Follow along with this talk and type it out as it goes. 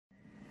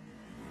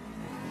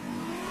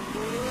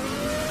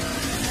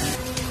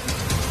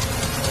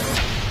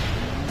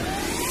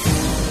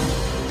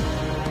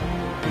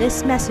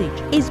This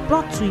message is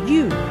brought to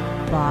you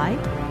by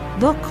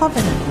The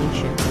Covenant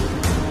Nation.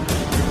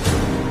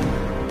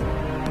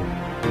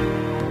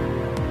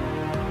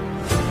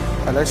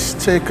 Let's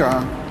take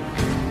a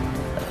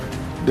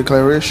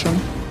declaration.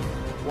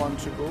 One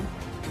to go.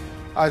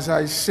 As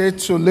I sit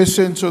to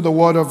listen to the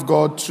word of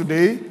God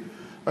today,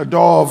 a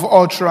door of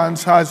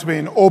utterance has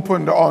been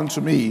opened unto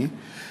me,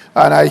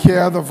 and I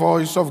hear the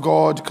voice of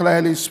God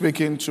clearly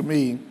speaking to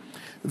me.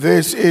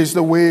 This is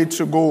the way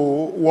to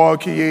go,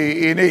 walk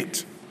ye in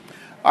it.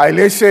 I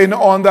listen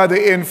under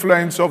the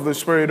influence of the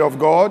Spirit of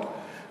God,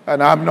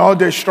 and I'm not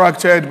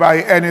distracted by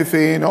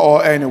anything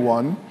or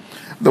anyone.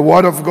 The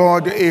word of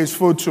God is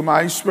food to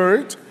my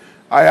spirit.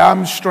 I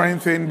am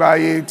strengthened by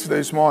it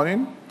this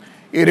morning.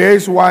 It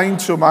is wine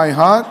to my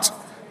heart,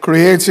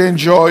 creating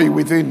joy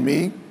within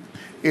me.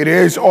 It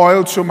is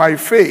oil to my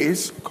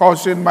face,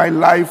 causing my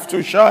life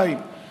to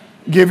shine,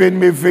 giving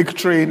me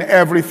victory in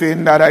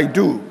everything that I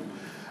do.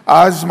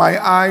 As my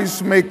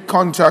eyes make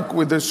contact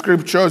with the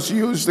scriptures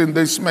used in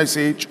this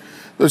message,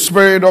 the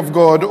Spirit of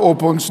God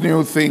opens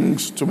new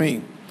things to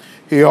me.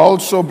 He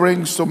also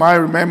brings to my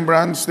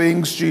remembrance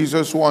things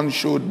Jesus once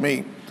showed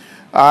me.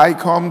 I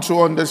come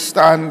to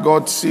understand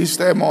God's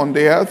system on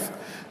the earth,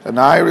 and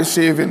I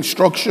receive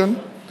instruction,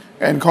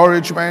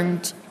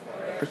 encouragement,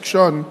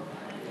 action,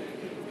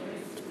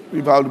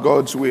 without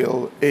God's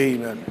will.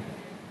 Amen.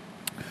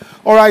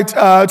 All right,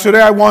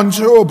 today I want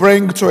to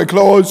bring to a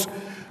close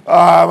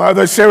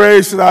the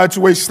series that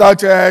we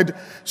started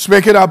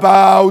speaking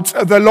about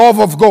the love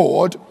of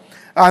God,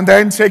 and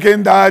then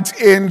taking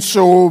that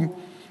into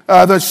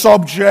the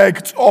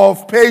subject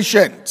of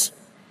patience.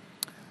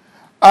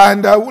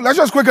 And let's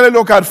just quickly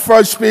look at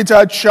 1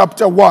 Peter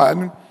chapter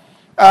 1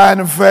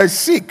 and verse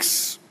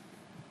 6.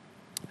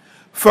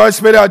 1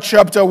 Peter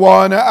chapter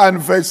 1 and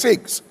verse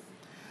 6.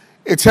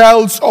 It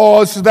tells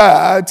us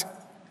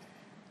that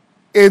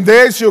in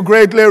this you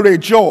greatly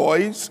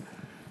rejoice,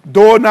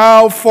 though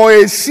now for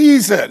a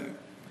season,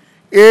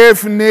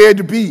 if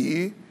need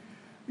be,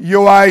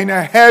 you are in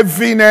a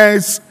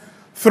heaviness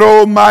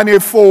through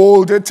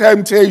manifold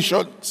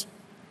temptations.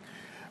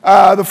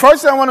 The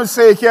first thing I want to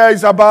say here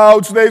is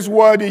about this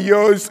word he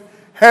used,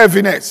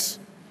 heaviness.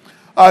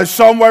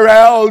 Somewhere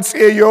else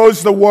he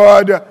used the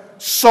word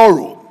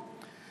sorrow.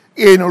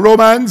 In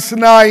Romans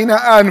 9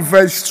 and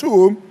verse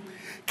 2,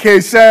 he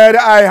said,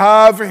 I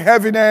have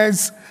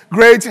heaviness,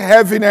 great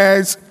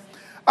heaviness,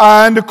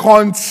 and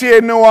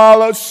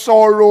continual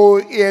sorrow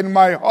in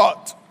my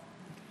heart.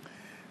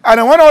 And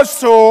I want us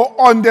to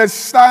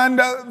understand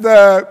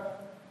the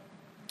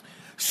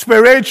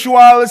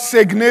spiritual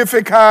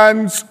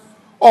significance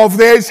of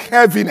this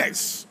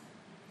heaviness.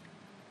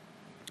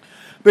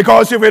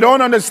 Because if we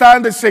don't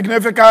understand the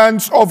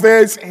significance of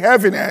this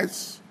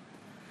heaviness,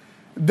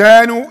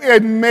 then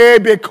it may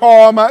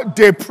become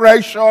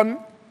depression,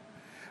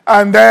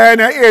 and then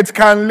it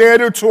can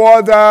lead to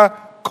other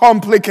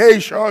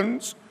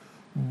complications,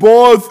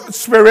 both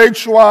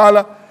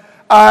spiritual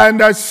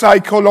and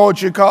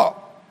psychological.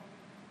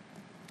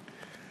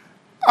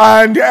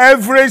 And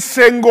every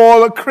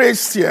single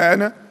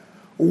Christian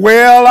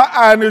will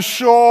and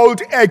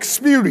should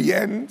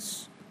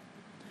experience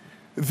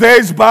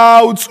these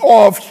bouts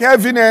of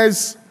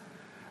heaviness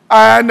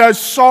and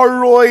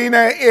sorrowing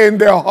in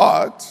their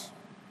heart,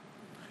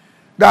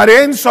 that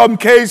in some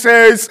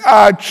cases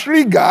are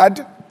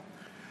triggered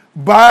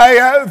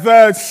by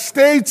the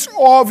state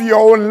of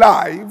your own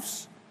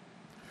lives,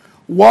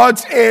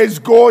 what is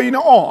going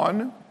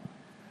on,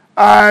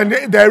 and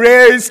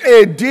there is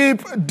a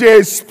deep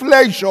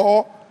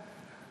displeasure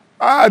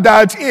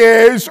that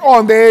is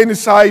on the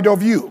inside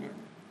of you.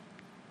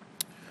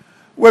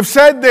 We've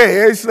said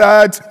this,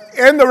 that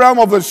in the realm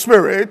of the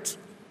spirit,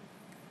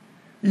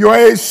 you're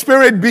a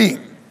spirit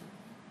being.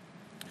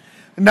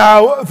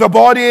 Now, the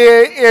body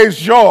is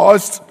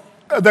just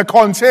the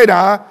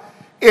container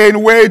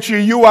in which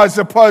you as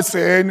a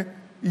person,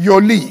 you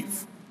live.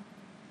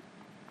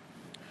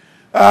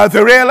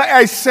 The real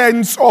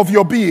essence of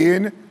your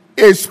being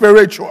is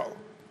spiritual.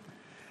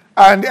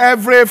 And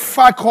every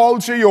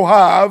faculty you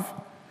have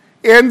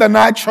in the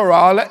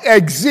natural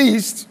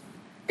exists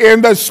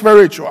in the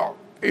spiritual.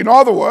 In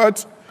other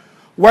words,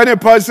 when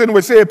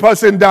we say a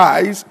person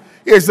dies,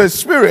 it's the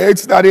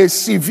spirit that is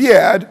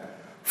severed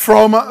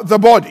from the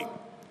body.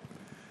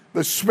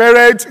 The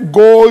spirit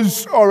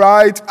goes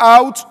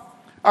out,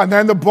 and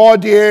then the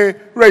body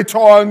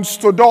returns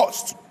to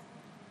dust.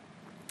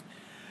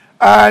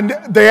 And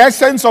the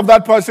essence of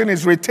that person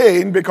is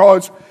retained,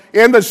 because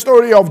in the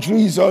story of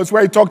Jesus,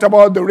 where he talked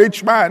about the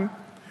rich man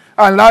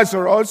and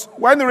Lazarus,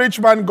 when the rich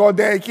man got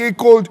there, he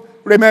could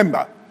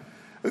remember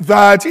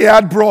that he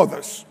had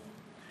brothers.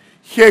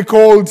 He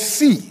could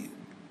see.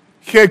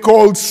 He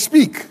could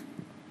speak.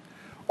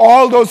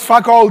 All those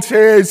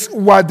faculties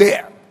were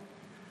there.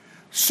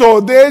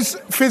 So this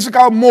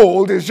physical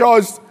mold is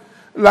just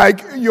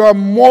like you're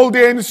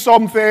molding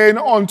something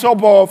on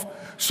top of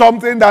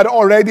something that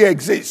already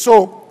exists.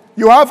 So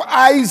you have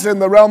eyes in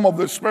the realm of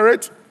the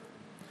spirit.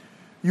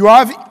 You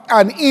have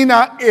an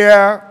inner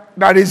ear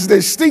that is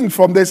distinct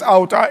from this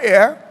outer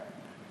ear.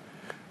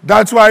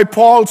 That's why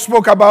Paul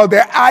spoke about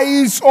the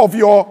eyes of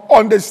your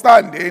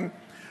understanding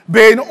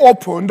being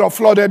opened or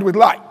flooded with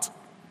light.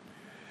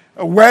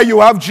 Where you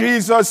have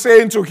Jesus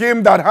saying to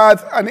him that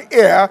hath an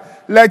ear,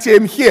 let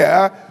him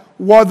hear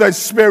what the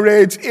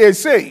Spirit is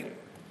saying.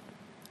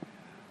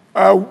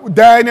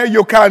 Then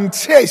you can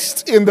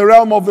taste in the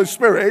realm of the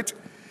Spirit.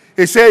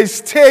 It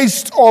says,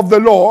 taste of the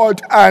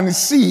Lord and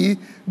see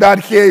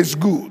that he is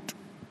good.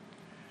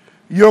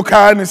 You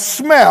can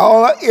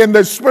smell in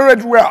the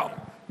spirit realm.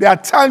 They are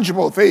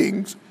tangible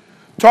things.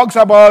 Talks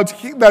about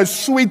the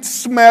sweet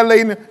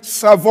smelling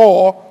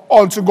savour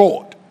unto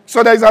God.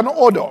 So there's an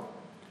odor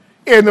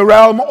in the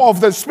realm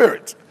of the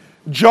spirit,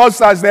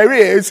 just as there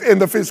is in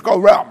the physical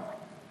realm.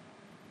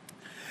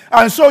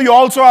 And so you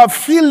also have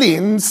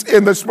feelings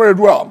in the spirit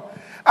realm.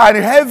 And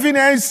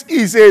heaviness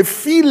is a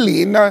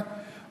feeling,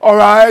 all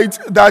right,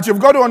 that you've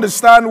got to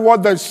understand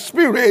what the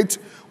spirit,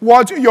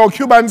 what your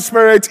human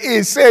spirit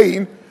is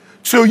saying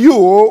to you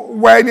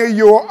when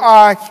you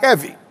are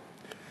heavy.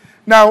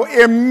 Now,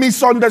 a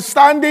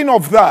misunderstanding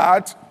of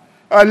that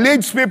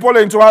leads people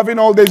into having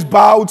all these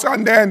bouts,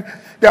 and then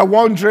they're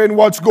wondering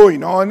what's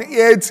going on.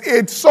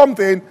 It's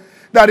something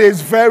that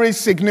is very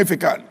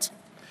significant.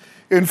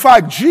 In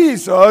fact,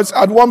 Jesus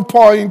at one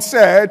point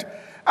said,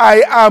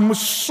 I am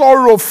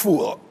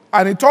sorrowful.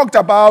 And he talked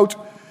about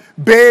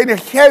being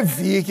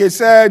heavy. He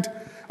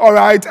said, all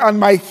right, and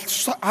my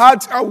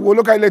heart, we'll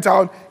look at it later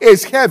on,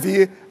 is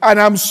heavy, and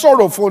I'm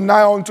sorrowful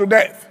now unto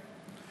death.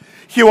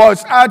 He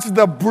was at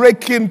the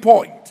breaking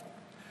point.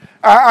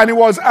 And it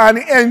was an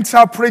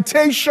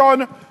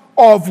interpretation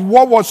of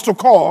what was to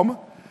come,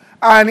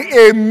 and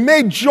a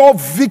major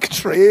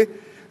victory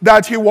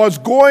that he was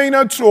going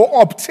to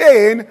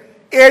obtain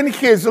in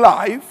his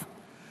life,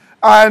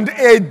 and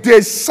a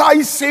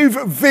decisive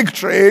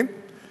victory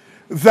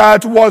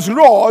that was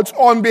wrought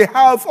on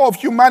behalf of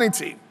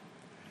humanity.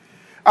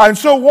 And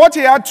so what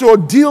he had to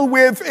deal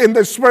with in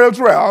the spirit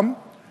realm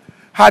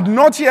had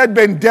not yet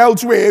been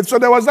dealt with, so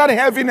there was that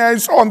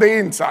heaviness on the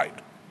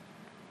inside.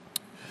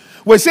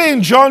 We see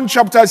in John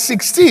chapter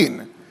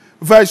 16,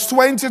 verse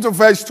 20 to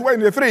verse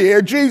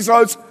 23,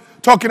 Jesus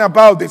talking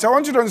about this. I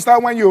want you to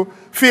understand, when you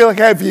feel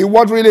heavy,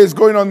 what really is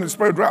going on in the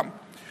spirit realm.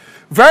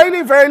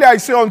 Verily, verily, I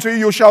say unto you,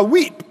 you shall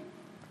weep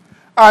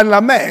and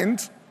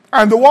lament,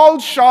 and the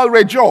world shall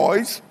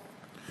rejoice,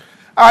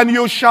 and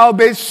you shall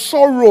be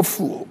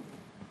sorrowful.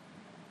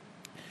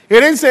 He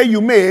didn't say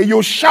you may,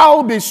 you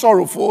shall be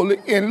sorrowful.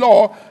 In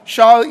law,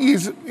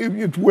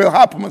 it will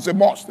happen as a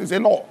must, it's a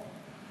law.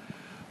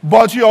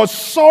 But your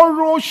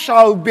sorrow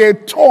shall be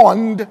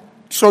turned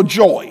to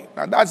joy.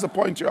 Now that's the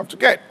point you have to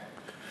get.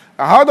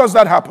 Now, how does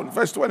that happen?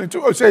 Verse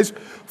 22, it says,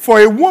 for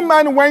a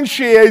woman when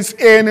she is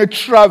in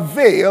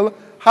travail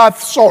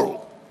hath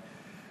sorrow.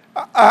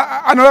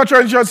 Another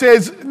translation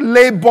says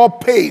labor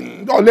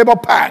pain or labor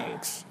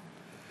pangs.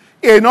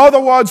 In other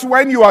words,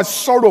 when you are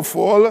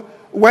sorrowful,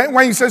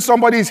 when you say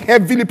somebody is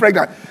heavily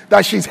pregnant,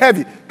 that she's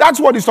heavy, that's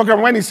what he's talking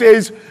about when he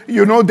says,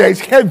 there's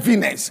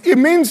heaviness. It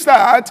means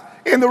that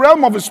in the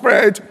realm of the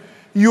spirit,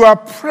 you are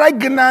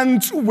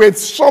pregnant with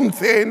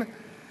something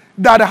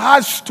that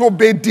has to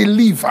be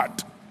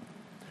delivered.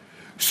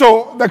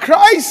 So the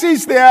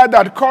crisis there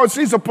that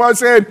causes a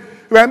person,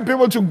 when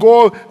people to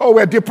go,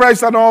 we're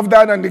depressed and all of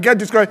that, and they get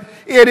discouraged,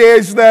 it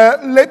is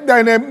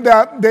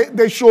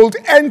they should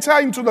enter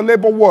into the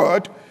labor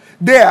word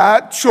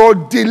there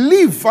to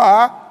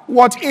deliver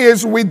what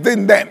is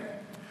within them.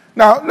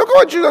 Now, look at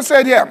what Jesus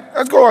said here.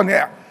 Let's go on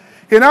here.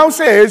 He now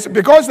says,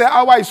 because the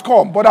hour is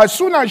come, but as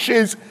soon as she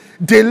is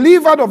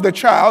delivered of the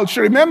child, she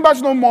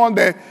remembers no more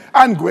the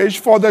anguish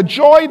for the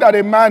joy that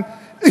a man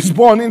is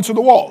born into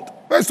the world.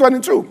 Verse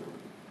 22.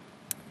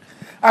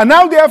 And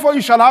now, therefore,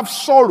 you shall have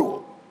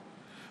sorrow,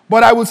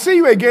 but I will see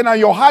you again, and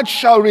your heart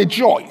shall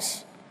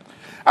rejoice.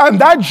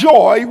 And that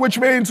joy, which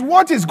means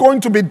what is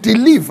going to be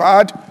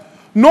delivered,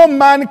 no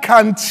man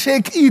can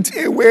take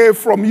it away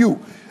from you.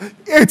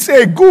 It's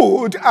a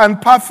good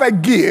and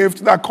perfect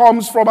gift that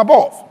comes from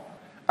above.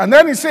 And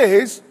then he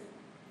says,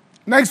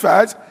 next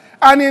verse,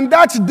 and in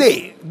that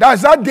day,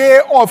 that's that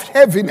day of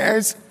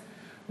heaviness,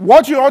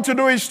 what you ought to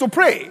do is to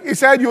pray. He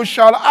said, you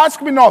shall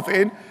ask me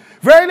nothing.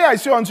 Verily I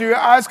say unto you,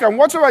 ask, and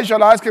whatsoever you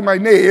shall ask in my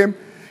name,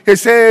 he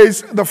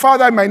says, the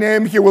Father in my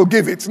name, he will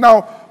give it.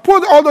 Now,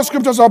 put all the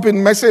scriptures up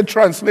in Message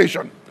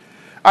translation.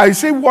 I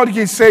see what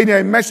he's saying here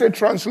in Message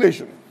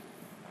translation.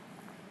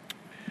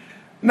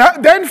 Now,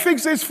 then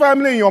fix this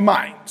firmly in your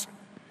mind.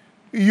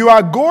 You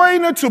are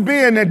going to be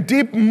in a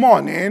deep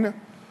mourning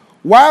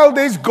while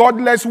this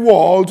godless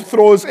world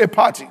throws a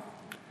party.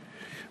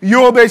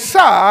 You'll be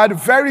sad,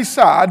 very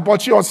sad,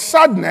 but your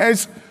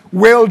sadness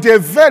will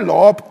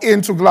develop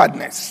into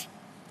gladness.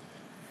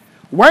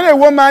 When a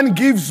woman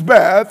gives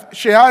birth,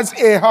 she has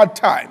a hard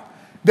time.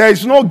 There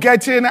is no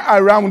getting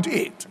around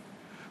it.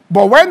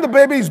 But when the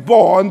baby is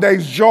born, there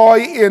is joy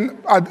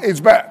at its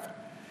birth.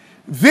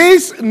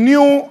 This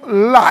new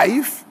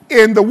life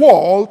in the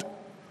world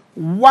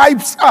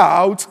wipes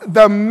out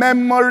the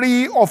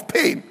memory of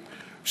pain.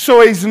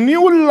 So it's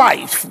new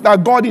life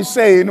that God is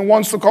saying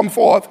wants to come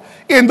forth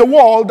in the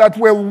world that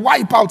will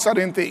wipe out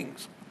certain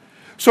things.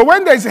 So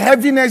when there's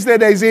heaviness,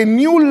 there's a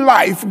new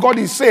life, God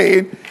is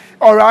saying,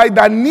 all right,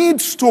 that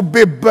needs to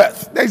be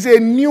birthed. There's a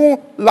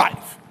new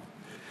life.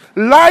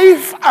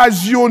 Life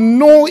as you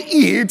know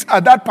it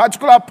at that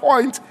particular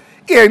point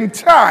in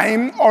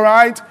time, all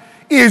right,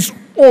 is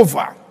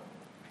over.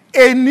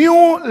 A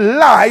new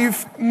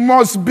life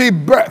must be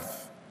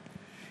birthed.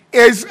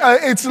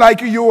 It's like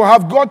you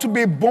have got to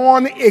be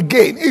born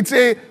again. It's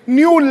a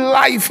new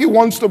life he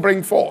wants to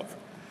bring forth.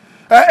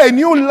 A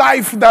new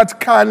life that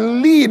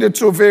can lead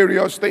to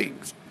various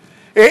things.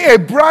 A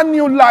brand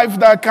new life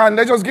that can,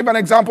 let's just give an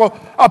example.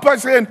 A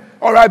person,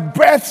 all right,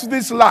 births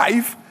this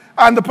life,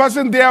 and the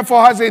person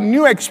therefore has a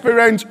new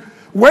experience.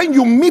 When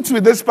you meet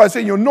with this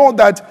person, you know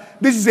that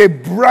this is a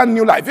brand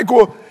new life. It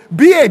could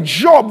be a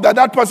job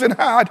that person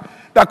had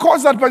that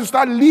caused that person to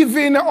start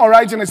living, all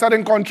right, in a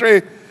certain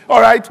country,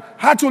 all right,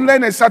 had to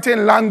learn a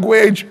certain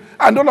language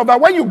and all of that.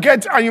 When you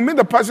get and you meet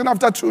the person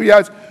after 2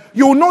 years,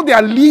 you will know they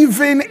are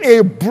living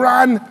a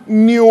brand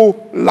new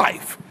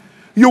life.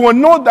 You will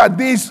know that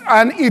this,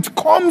 and it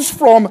comes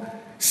from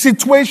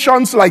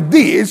situations like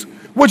this,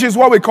 which is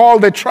what we call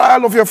the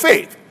trial of your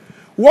faith.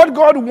 What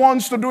God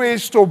wants to do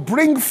is to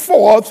bring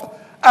forth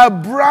a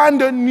brand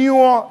new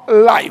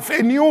life,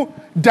 a new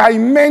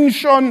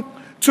dimension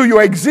to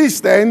your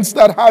existence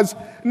that has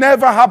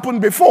never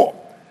happened before.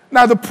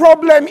 Now, the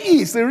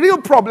real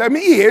problem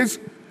is,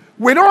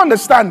 we don't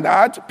understand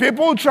that.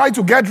 People try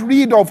to get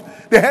rid of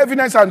the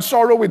heaviness and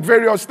sorrow with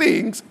various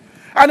things,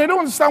 and they don't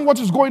understand what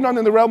is going on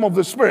in the realm of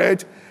the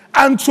Spirit,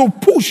 and to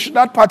push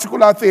that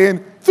particular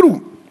thing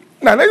through.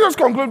 Now, let's just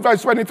conclude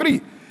verse 23.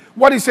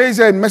 What it says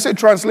in Message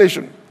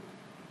Translation,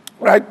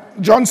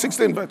 right? John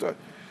 16, verse 12.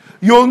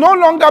 You'll no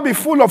longer be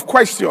full of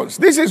questions.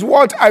 This is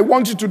what I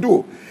want you to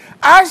do.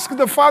 Ask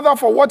the Father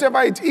for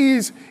whatever it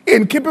is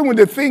in keeping with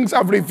the things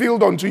I've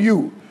revealed unto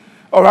you.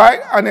 All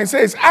right? And it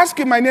says, ask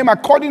in my name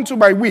according to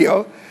my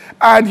will,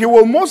 and he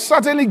will most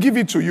certainly give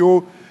it to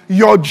you.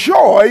 Your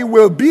joy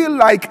will be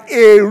like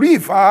a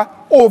river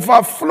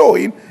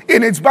overflowing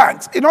in its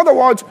banks. In other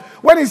words,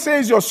 when it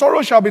says your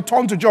sorrow shall be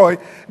turned to joy,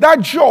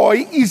 that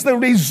joy is the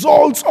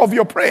result of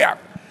your prayer.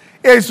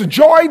 It's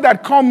joy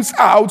that comes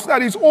out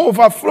that is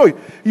overflowing.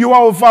 You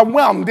are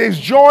overwhelmed. There's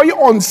joy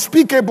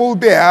unspeakable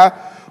there,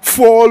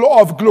 full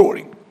of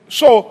glory.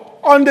 So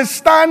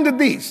understand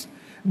this.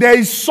 There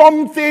is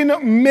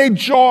something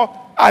major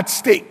at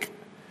stake.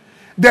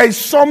 There is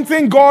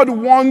something God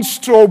wants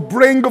to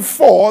bring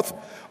forth,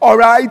 all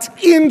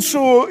right,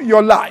 into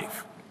your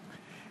life.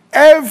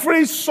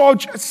 Every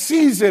such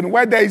season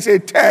where there is a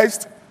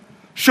test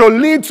shall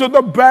lead to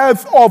the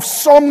birth of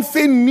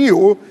something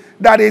new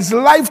that is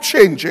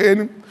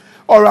life-changing,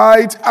 all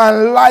right,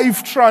 and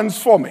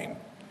life-transforming.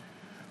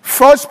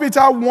 1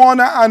 Peter 1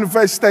 and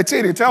verse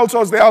 13, it tells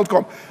us the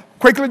outcome.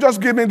 Quickly just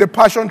give me the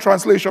Passion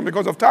Translation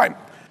because of time.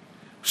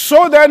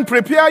 So then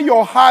prepare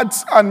your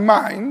hearts and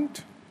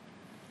mind.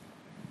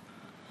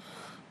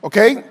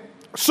 Okay?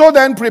 So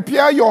then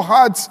prepare your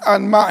hearts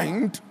and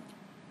mind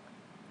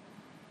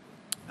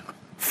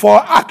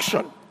for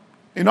action.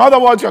 In other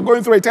words, you're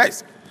going through a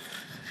test.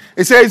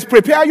 It says,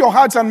 prepare your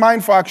hearts and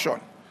mind for action.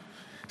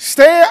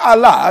 Stay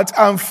alert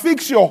and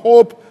fix your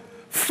hope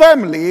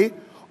firmly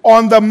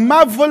on the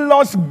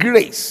marvelous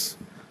grace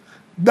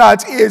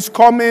that is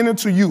coming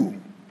to you.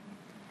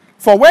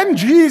 For when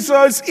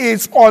Jesus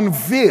is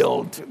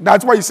unveiled,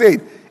 that's what he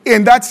said,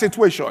 in that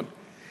situation,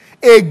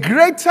 a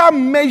greater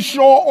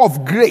measure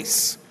of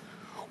grace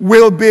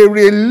will be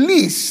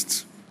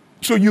released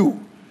to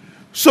you.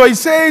 So he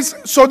says,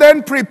 so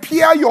then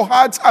prepare your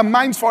hearts and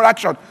minds for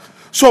action.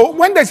 So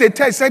when there's a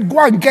test, said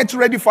go and get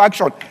ready for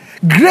action.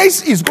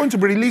 Grace is going to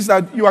be released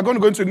that you are going to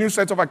go into a new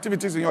set of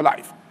activities in your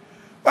life.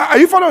 Are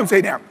you following what I'm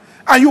saying now?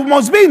 And you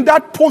must be in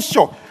that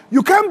posture.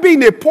 You can't be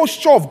in a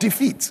posture of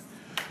defeat.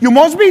 You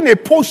must be in a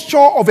posture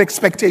of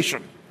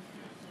expectation.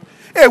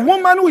 A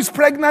woman who is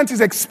pregnant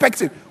is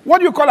expecting. What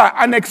do you call her?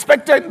 An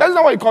expectant. That's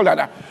not what you call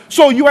her.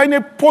 So you are in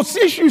a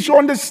position, you should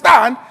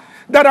understand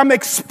that I'm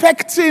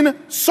expecting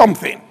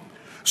something.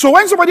 So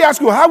when somebody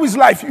asks you, how is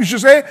life? You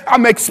should say,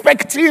 I'm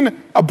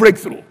expecting a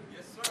breakthrough.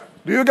 Yes, sir.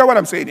 Do you get what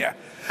I'm saying here?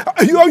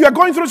 You're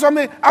going through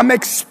something. I'm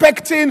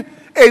expecting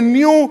a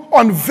new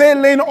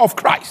unveiling of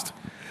Christ.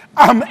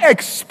 I'm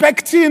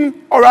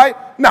expecting, all right?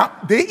 Now,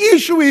 the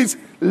issue is,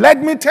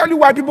 let me tell you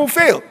why people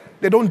fail.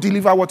 They don't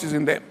deliver what is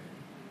in them.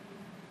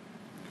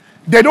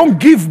 They don't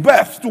give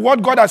birth to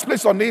what God has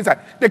placed on the inside.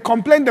 They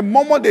complain the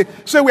moment they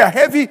say we are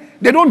heavy.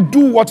 They don't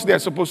do what they're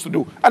supposed to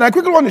do. And I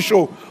quickly want to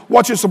show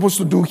what you're supposed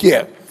to do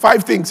here.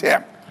 5 things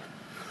here.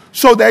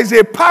 So there is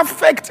a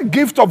perfect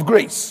gift of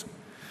grace.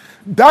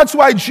 That's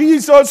why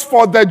Jesus,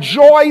 for the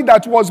joy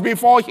that was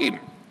before him,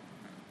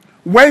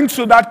 went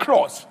to that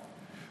cross.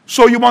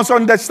 So you must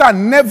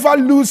understand, never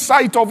lose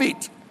sight of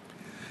it.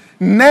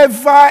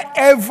 Never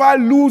ever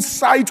lose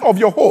sight of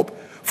your hope.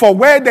 For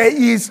where there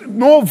is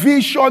no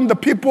vision, the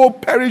people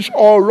perish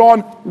or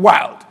run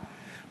wild.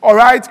 All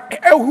right?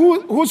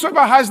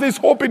 Whosoever has this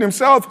hope in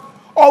himself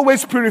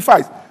always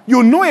purifies.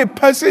 You know a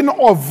person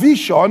of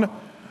vision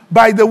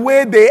by the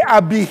way they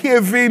are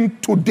behaving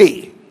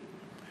today.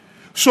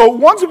 So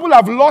once people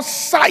have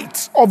lost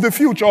sight of the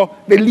future,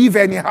 they live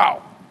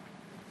anyhow.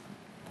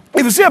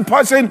 If you see a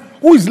person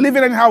who is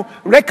living anyhow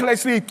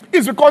recklessly,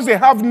 it's because they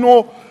have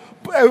no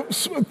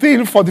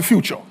thing for the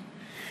future.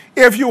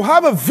 If you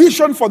have a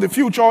vision for the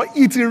future,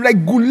 it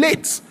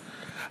regulates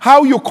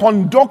how you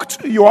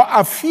conduct your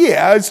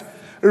affairs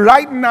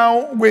right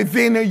now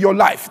within your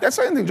life. That's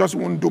something you just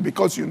won't do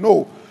because you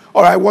know,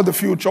 all right, what the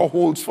future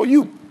holds for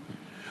you.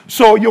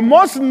 So you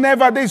must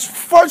never, this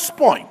first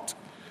point,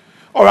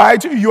 all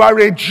right, you are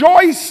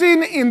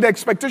rejoicing in the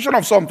expectation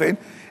of something.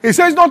 It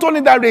says not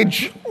only that,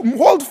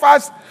 hold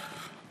fast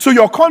to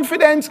your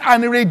confidence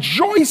and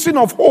rejoicing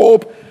of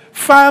hope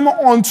firm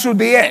unto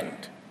the end.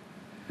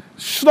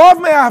 Stuff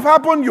may have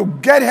happened, you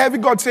get heavy,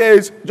 God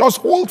says, just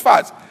hold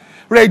fast.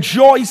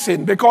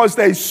 Rejoicing, because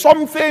there is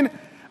something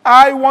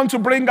I want to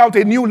bring out,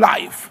 a new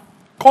life.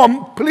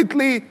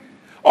 Completely,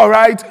 all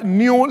right,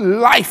 new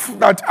life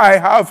that I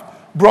have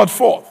brought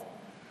forth.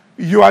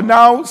 You are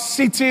now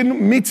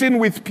sitting, meeting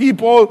with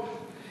people,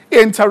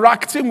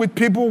 interacting with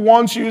people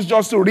once you used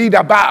just to read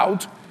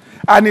about,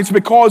 and it's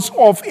because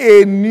of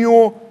a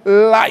new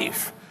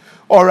life,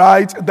 all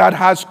right, that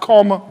has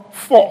come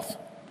forth.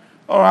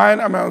 All right,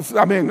 let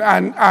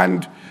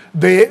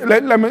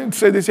me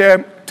say this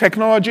here,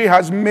 technology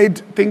has made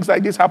things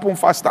like this happen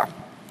faster.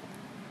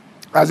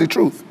 As the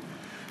truth.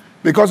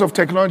 Because of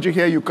technology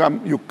here, you can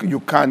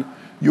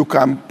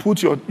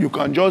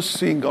just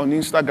sing on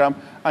Instagram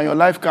and your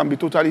life can be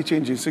totally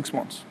changed in 6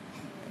 months.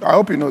 I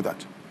hope you know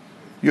that.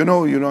 You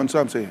know what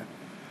I'm saying.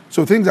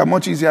 So things are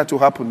much easier to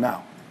happen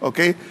now.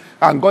 Okay?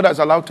 And God has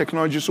allowed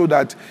technology so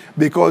that,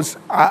 because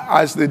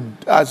as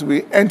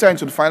we enter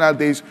into the final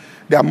days,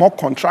 there are more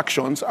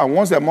contractions, and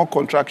once there are more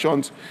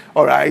contractions,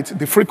 all right,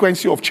 the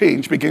frequency of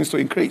change begins to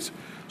increase.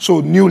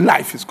 So new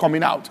life is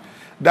coming out.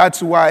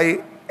 That's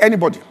why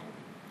anybody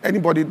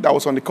that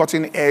was on the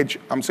cutting edge,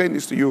 I'm saying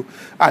this to you,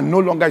 and no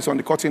longer is on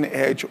the cutting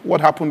edge,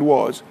 what happened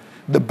was,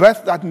 the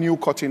birth that new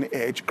cutting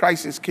edge,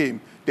 crisis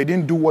came. They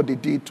didn't do what they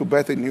did to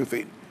birth a new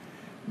thing.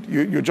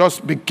 You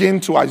just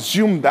begin to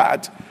assume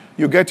that.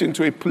 You get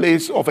into a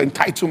place of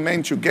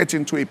entitlement. You get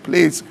into a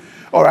place,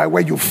 all right,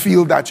 where you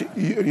feel that,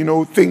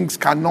 things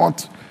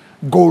cannot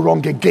go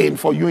wrong again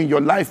for you in your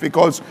life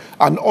because,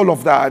 and all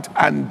of that,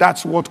 and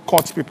that's what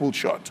cuts people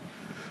short.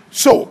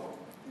 So,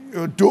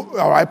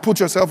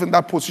 put yourself in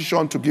that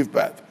position to give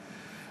birth.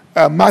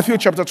 Matthew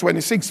chapter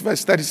 26,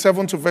 verse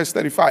 37 to verse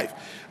 35.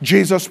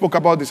 Jesus spoke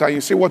about this, and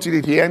you see what he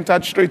did. He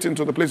entered straight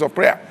into the place of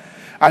prayer.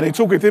 And he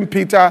took with him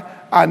Peter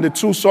and the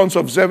two sons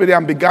of Zebedee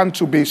and began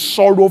to be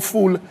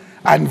sorrowful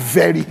and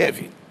very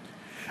heavy.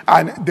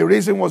 And the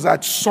reason was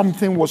that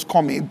something was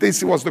coming.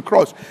 This was the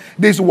cross.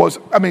 This was,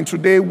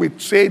 today we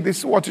say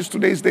this, what is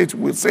today's date?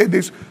 We'll say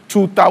this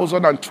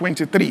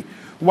 2023.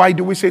 Why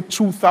do we say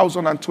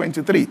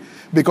 2023?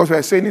 Because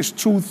we're saying it's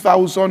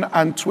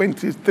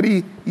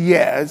 2023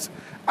 years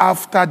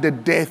after the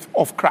death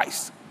of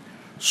Christ.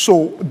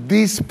 So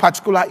this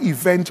particular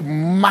event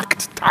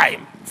marked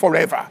time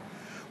forever,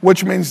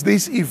 which means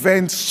this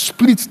event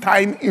split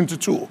time into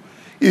two.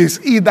 Is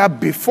either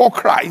before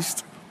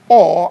Christ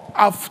or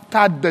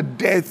after the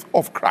death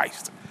of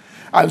Christ.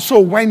 And so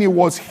when he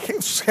was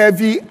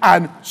heavy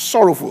and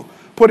sorrowful,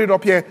 put it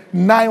up here,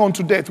 nigh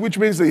unto death, which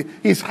means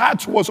his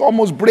heart was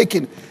almost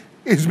breaking.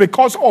 It's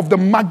because of the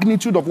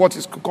magnitude of what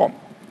is to come.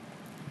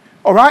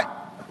 All right?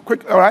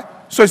 Quick, all right?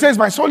 So it says,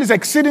 my soul is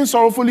exceeding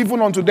sorrowful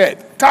even unto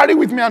death. Tarry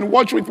with me and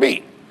watch with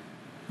me.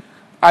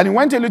 And he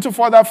went a little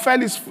further,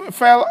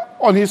 fell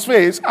on his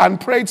face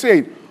and prayed,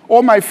 saying,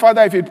 Oh, my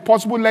Father, if it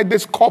possible, let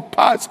this cup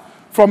pass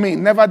from me.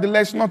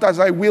 Nevertheless, not as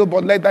I will,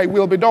 but let thy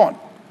will be done.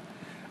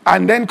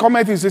 And then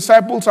cometh his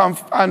disciples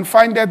and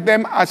findeth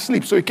them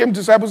asleep. So he came to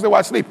disciples, they were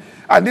asleep.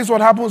 And this is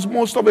what happens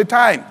most of the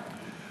time.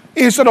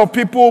 Instead of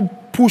people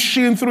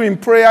pushing through in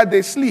prayer,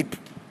 they sleep.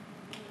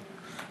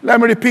 Let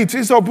me repeat.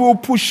 Instead of people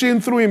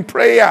pushing through in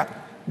prayer,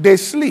 they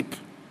sleep.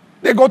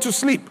 They go to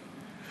sleep.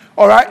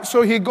 All right?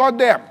 So he got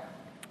there.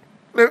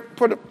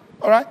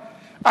 All right?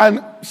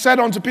 And said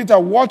unto Peter,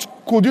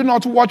 what, could you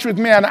not watch with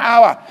me an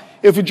hour?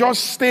 If you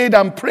just stayed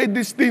and prayed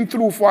this thing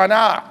through for an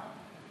hour.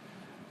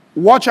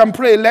 Watch and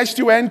pray, lest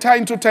you enter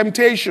into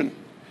temptation.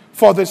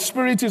 For the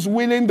spirit is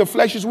willing, the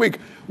flesh is weak.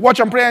 Watch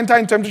and pray, enter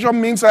into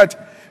temptation means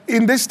that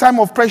in this time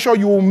of pressure,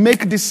 you will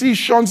make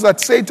decisions that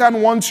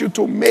Satan wants you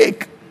to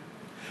make.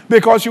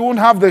 Because you won't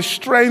have the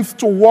strength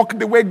to walk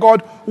the way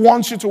God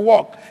wants you to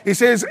walk. He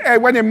says,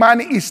 when a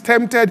man is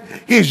tempted,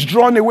 he's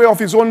drawn away of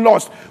his own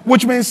lust.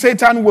 Which means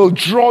Satan will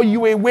draw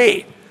you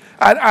away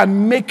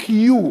and make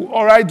you,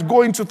 all right,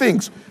 go into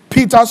things.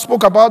 Peter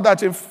spoke about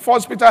that in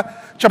 1 Peter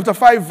chapter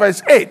 5,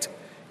 verse 8.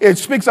 It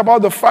speaks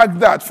about the fact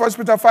that, 1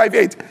 Peter 5,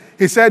 8,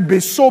 he said,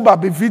 be sober,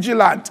 be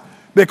vigilant,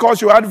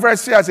 because your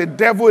adversary as a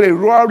devil, a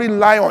roaring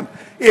lion,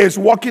 is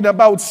walking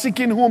about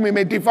seeking whom he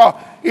may devour.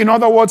 In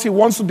other words, he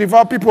wants to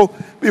devour people.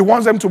 He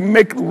wants them to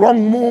make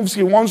wrong moves.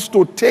 He wants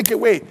to take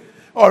away,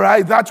 all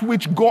right, that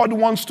which God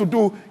wants to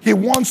do. He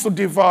wants to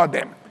devour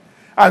them.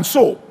 And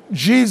so,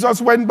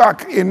 Jesus went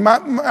back in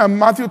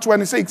Matthew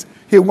 26.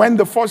 He went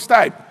the first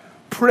time,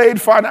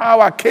 prayed for an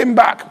hour, came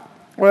back.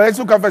 Well, let's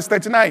look at verse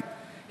 39.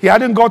 He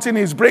hadn't gotten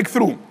his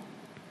breakthrough.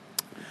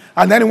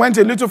 And then he went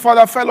a little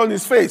further, fell on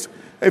his face.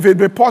 If it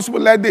be possible,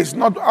 let this,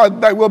 not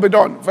thy will be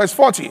done. Verse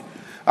 40.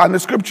 And the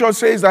scripture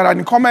says that, and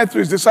he cometh to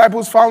his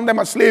disciples, found them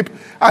asleep,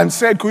 and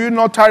said, could you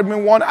not tarry me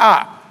 1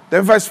 hour?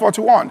 Then verse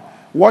 41.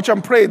 Watch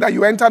and pray that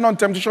you enter not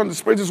temptation. The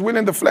spirit is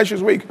willing, the flesh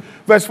is weak.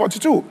 Verse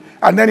 42.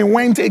 And then he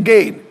went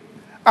again.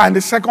 And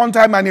the second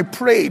time, and he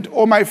prayed,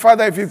 oh my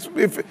Father,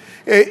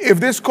 if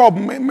this cup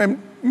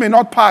may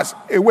not pass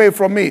away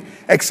from me,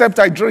 except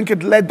I drink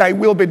it, let thy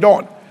will be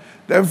done.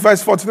 Then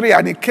verse 43,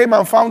 and he came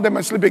and found them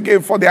asleep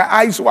again, for their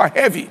eyes were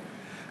heavy.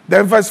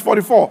 Then verse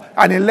 44,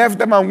 and he left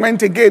them and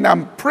went again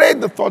and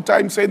prayed the third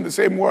time, saying the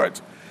same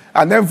words.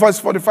 And then verse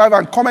 45,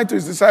 and coming to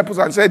his disciples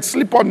and said,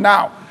 sleep on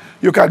now,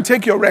 you can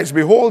take your rest.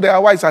 Behold, the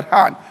hour is at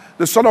hand.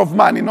 The Son of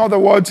Man, in other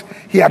words,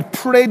 he had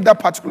prayed that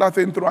particular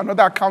thing through.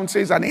 Another account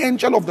says, an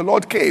angel of the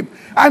Lord came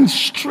and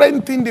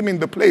strengthened him in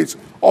the place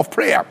of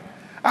prayer.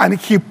 And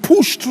he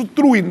pushed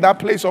through in that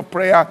place of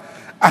prayer.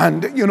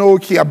 And,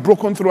 he had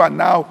broken through, and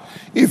now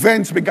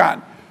events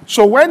began.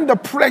 So when the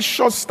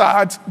pressure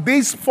starts,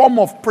 this form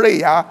of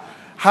prayer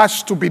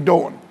has to be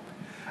done.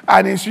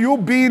 And it's you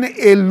being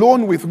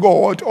alone with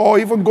God, or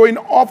even going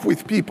up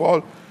with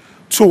people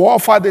to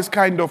offer this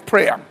kind of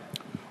prayer.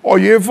 Or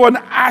you even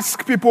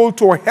ask people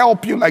to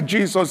help you like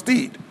Jesus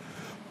did.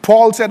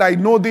 Paul said, I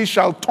know this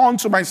shall turn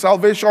to my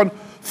salvation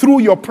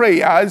through your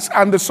prayers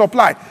and the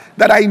supply.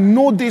 That I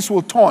know this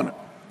will turn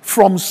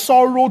from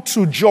sorrow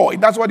to joy.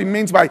 That's what he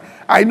means by,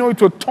 I know it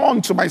will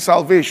turn to my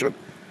salvation.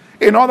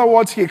 In other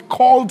words, he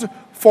called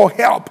for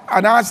help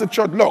and asked the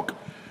church, look,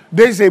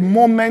 there's a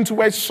moment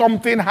where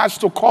something has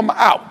to come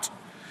out.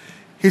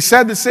 He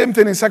said the same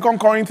thing in 2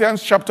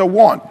 Corinthians chapter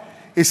 1.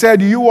 He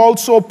said, you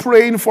also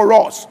praying for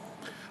us,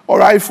 all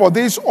right, for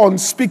this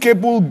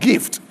unspeakable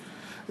gift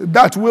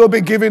that will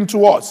be given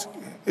to us.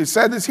 He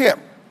said this here.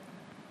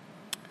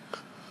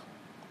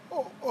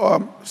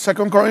 2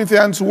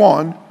 Corinthians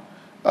 1,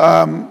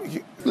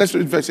 let's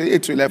read verse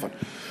 8 to 11.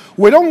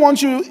 We don't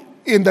want you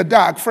in the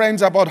dark,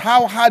 friends, about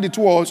how hard it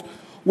was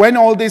when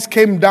all this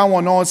came down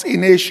on us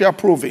in Asia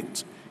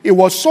province. It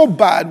was so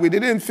bad we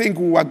didn't think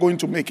we were going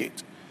to make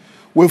it.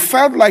 We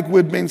felt like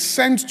we'd been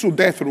sent to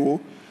death row,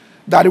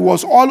 that it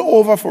was all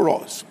over for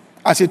us.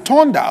 As it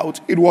turned out,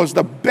 it was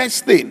the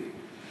best thing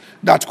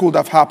that could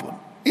have happened.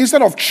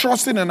 Instead of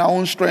trusting in our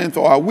own strength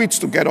or our wits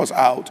to get us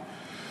out,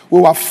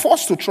 we were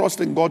forced to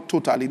trust in God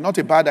totally. Not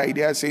a bad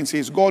idea, since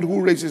it's God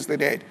who raises the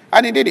dead.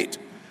 And he did it.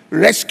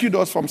 Rescued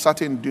us from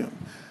certain doom.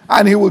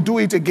 And he will do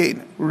it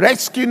again,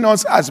 rescuing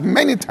us as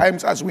many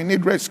times as we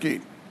need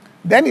rescuing.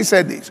 Then he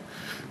said this,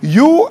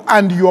 you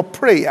and your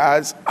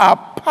prayers are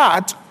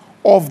part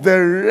of the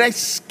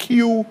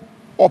rescue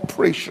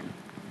operation.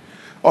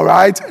 All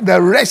right,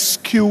 the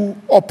rescue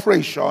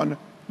operation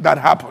that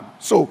happened.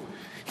 So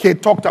he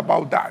talked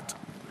about that.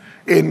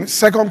 In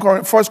 1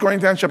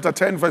 Corinthians chapter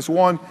 10, verse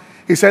 1,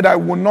 he said, I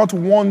will not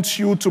want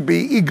you to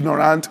be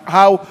ignorant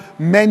how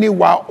many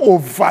were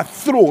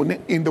overthrown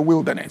in the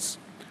wilderness.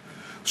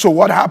 So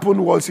what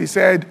happened was, he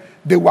said,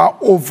 they were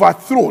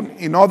overthrown.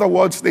 In other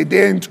words, they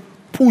didn't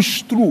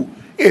push through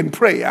in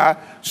prayer,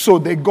 so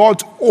they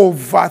got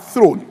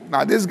overthrown.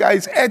 Now, these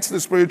guys ate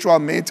the spiritual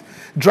meat,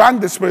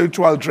 drank the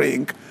spiritual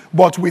drink,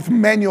 but with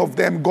many of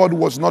them, God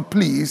was not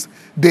pleased.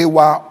 They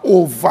were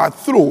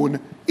overthrown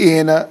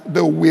in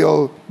the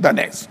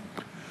wilderness.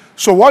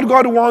 So what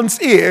God wants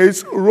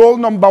is, rule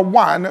number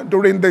 1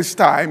 during this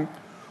time,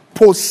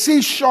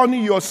 position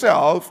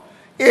yourself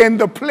in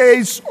the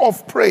place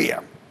of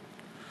prayer.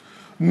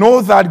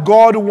 Know that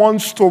God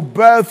wants to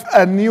birth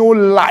a new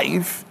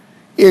life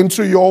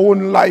into your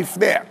own life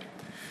there.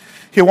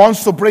 He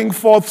wants to bring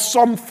forth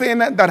something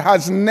that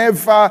has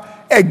never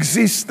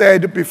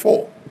existed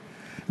before.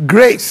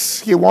 Grace,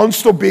 he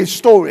wants to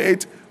bestow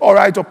it, all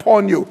right,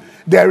 upon you.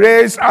 There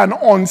is an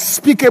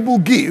unspeakable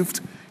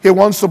gift he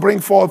wants to bring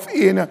forth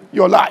in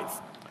your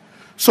life.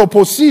 So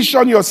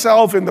position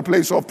yourself in the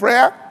place of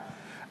prayer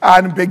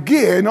and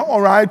begin,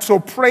 all right, to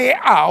pray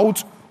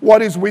out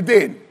what is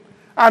within.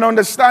 And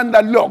understand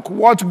that, look,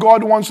 what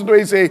God wants to do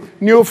is a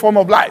new form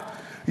of life.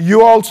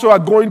 You also are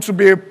going to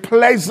be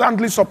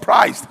pleasantly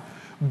surprised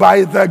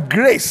by the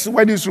grace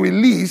when it's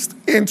released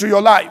into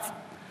your life.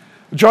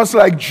 Just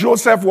like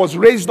Joseph was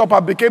raised up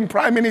and became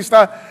prime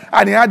minister,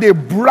 and he had a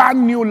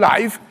brand new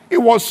life. It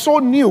was so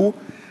new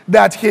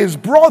that his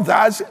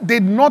brothers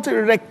did not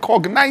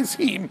recognize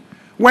him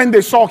when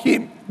they saw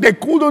him. They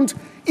couldn't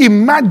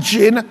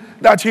imagine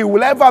that he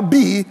will ever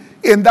be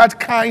in that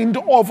kind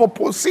of a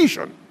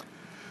position.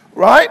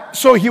 Right?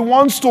 So he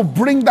wants to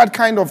bring that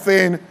kind of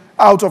thing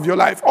out of your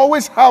life.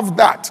 Always have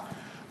that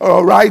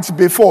right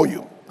before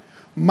you.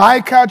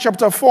 Micah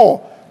chapter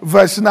 4,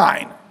 verse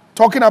 9.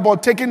 Talking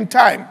about taking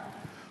time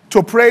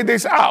to pray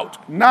this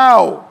out.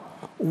 Now,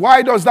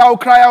 why dost thou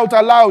cry out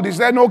aloud? Is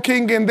there no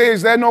king in thee?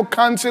 Is there no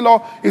counselor?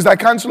 Is thy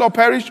counselor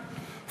perished?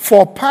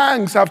 For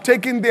pangs have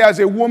taken thee as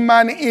a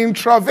woman in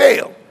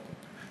travail.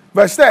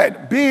 Verse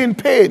 10. Be in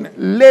pain,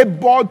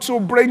 labor to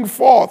bring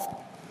forth,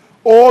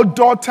 O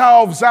daughter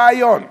of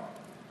Zion.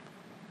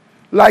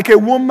 like a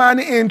woman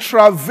in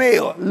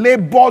travail,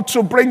 labor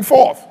to bring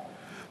forth.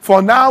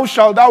 For now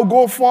shalt thou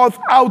go forth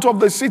out of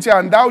the city,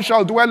 and thou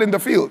shalt dwell in the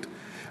field.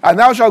 And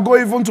thou shalt go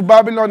even to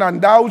Babylon,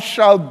 and thou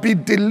shalt be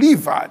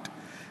delivered.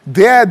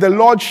 There the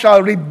Lord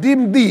shall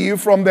redeem thee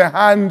from the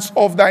hands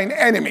of thine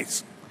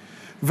enemies.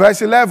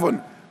 Verse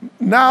 11.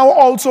 Now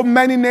also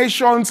many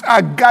nations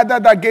are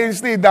gathered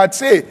against thee that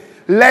say,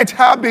 let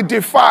her be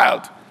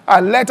defiled,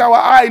 and let our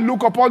eye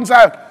look upon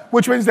Zion.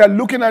 Which means they're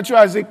looking at you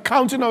as a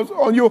counting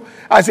on you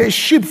as a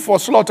sheep for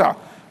slaughter.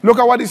 Look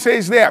at what it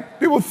says there.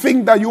 People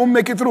think that you won't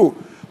make it through,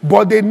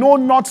 but they know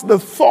not the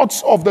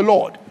thoughts of the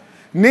Lord,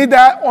 neither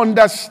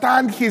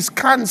understand his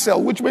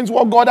counsel, which means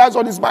what God has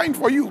on his mind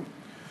for you.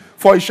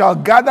 For he shall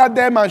gather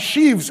them as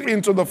sheaves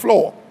into the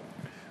floor.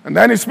 And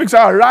then he speaks,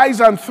 arise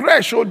and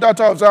thresh, O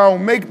daughter of Zion, I will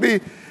make thee,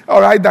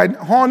 thy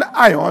horn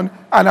iron,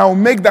 and I will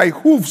make thy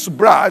hoofs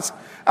brass,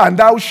 and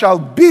thou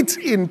shalt beat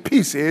in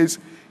pieces.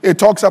 It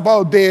talks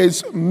about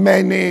there's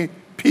many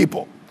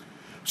people.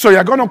 So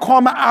you're going to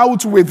come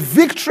out with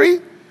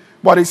victory,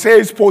 but it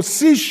says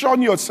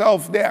position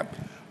yourself there.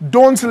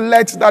 Don't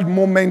let that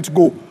moment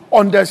go.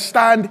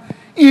 Understand,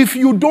 if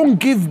you don't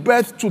give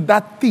birth to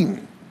that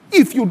thing,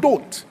 if you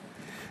don't,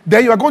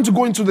 then you are going to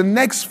go into the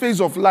next phase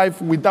of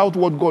life without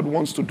what God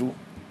wants to do.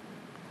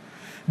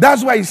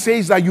 That's why he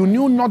says that you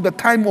knew not the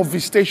time of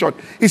visitation.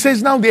 He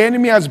says now the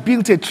enemy has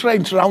built a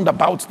trench round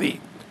about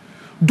thee.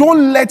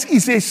 Don't let,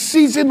 it's a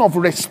season of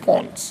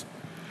response.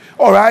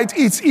 All right?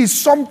 It's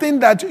something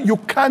that you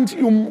can't,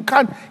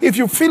 if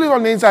you feel it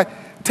on the inside,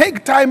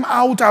 take time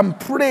out and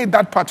pray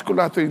that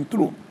particular thing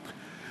through.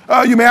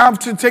 You may have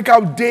to take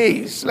out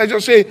days. Let's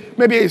just say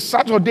maybe a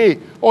Saturday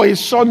or a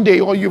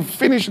Sunday, or you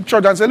finish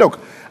church and say, look,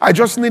 I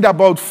just need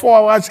about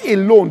 4 hours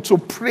alone to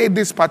pray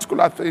this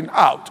particular thing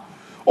out.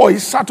 Or a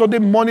Saturday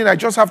morning, I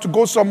just have to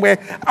go somewhere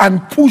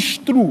and push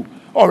through,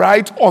 all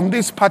right, on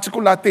this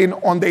particular thing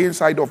on the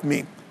inside of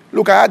me.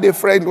 Look, I had a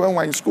friend when we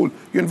were in school,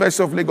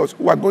 University of Lagos,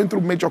 who were going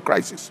through major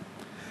crisis.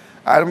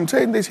 I'm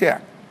saying this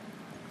here,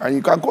 and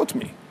you can quote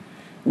me.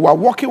 We were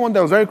walking one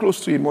that was very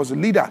close to him, was a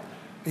leader.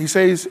 He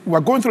says, we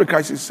were going through a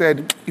crisis. He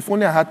said, if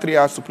only I had 3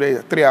 hours to pray,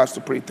 3 hours to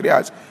pray, 3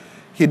 hours.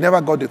 He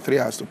never got the 3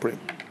 hours to pray.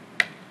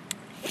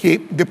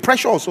 The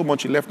pressure was so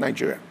much, he left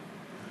Nigeria.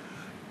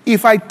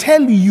 If I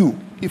tell you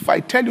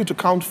to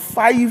count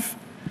 5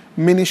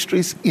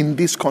 ministries in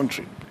this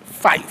country,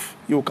 5,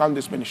 you will count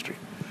this ministry.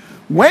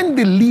 When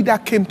the leader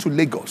came to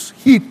Lagos,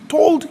 he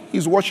told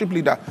his worship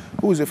leader,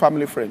 who is a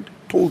family friend,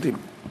 told him,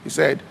 he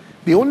said,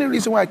 the only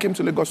reason why I came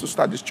to Lagos to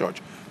start this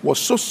church was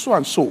so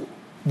and so.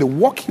 The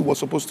work he was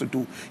supposed to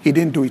do, he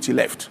didn't do it, he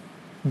left.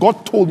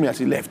 God told me as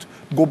he left,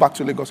 go back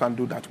to Lagos and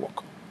do that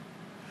work.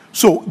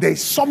 So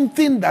there's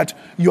something that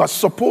you are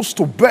supposed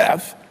to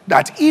birth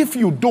that if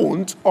you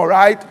don't, all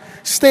right,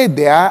 stay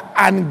there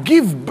and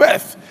give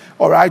birth,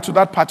 all right, to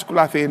that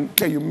particular thing,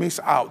 then you miss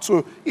out.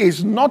 So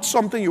it's not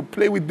something you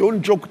play with.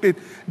 Don't joke with it.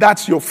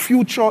 That's your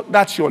future.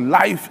 That's your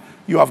life.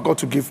 You have got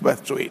to give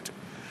birth to it.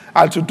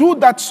 And to do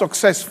that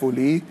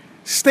successfully,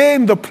 stay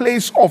in the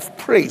place of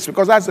praise,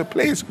 because that's a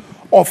place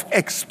of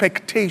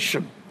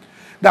expectation.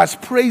 That's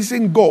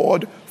praising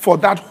God for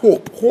that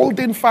hope,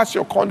 holding fast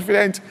your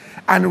confidence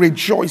and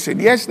rejoicing.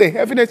 Yes, the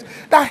heaviness,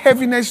 that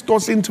heaviness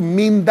doesn't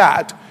mean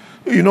that,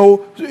 you are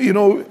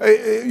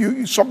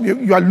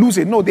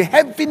losing. No, the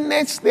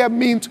heaviness there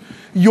means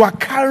you are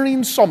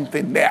carrying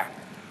something there.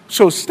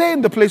 So stay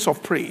in the place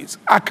of praise.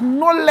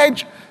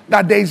 Acknowledge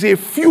that there is a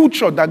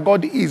future that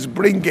God is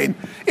bringing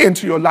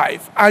into your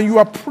life. And you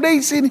are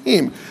praising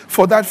him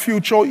for that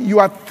future. You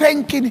are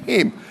thanking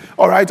him,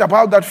 all right,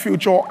 about that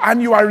future.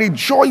 And you are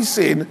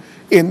rejoicing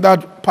in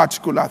that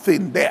particular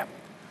thing there.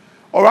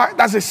 All right,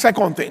 that's the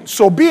second thing.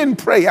 So be in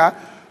prayer.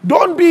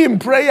 Don't be in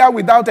prayer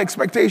without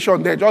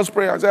expectation. They just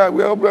pray and say,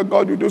 well,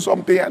 God, you do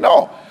something.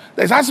 No,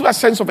 there's actually a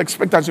sense of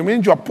expectancy. It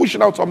means you are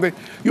pushing out something.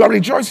 You are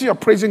rejoicing, you are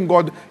praising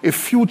God. A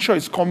future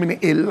is coming.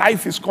 A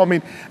life is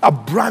coming. A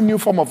brand new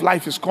form of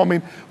life is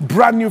coming.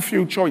 Brand new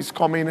future is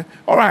coming.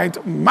 All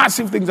right,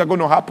 massive things are going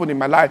to happen in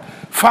my life.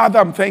 Father,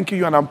 I'm thanking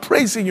you and I'm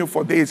praising you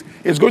for this.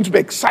 It's going to be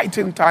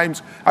exciting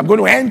times. I'm going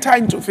to enter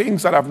into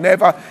things that I've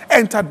never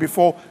entered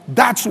before.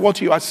 That's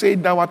what you are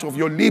saying now out of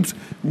your lips.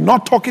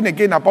 Not talking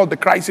again about the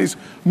crisis.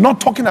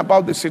 Not talking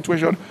about the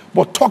situation,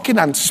 but talking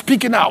and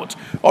speaking out.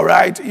 All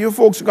right, you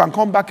folks, you can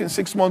come back in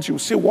 6 months, you'll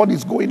see what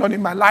is going on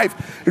in my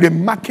life.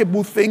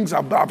 Remarkable things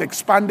have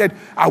expanded.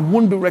 I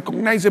won't be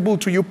recognizable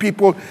to you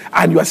people.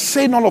 And you are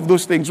saying all of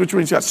those things, which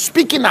means you are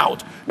speaking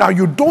out. Now,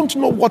 you don't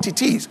know what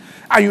it is.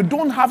 And you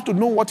don't have to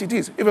know what it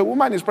is. If a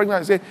woman is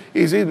pregnant and say,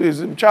 is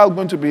the child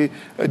going to be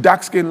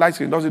dark skin, light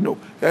skin? Doesn't know.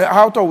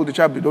 How tall will the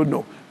child be? Don't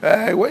know.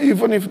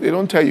 Even if they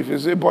don't tell you, if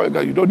it's a boy or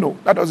girl, you don't know.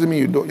 That doesn't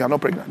mean you're not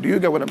pregnant. Do you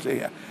get what I'm saying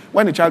here?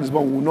 When the child is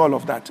born, we'll know all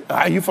of that.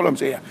 You follow what I'm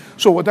saying here?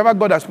 So whatever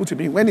God has put in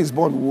me, when he's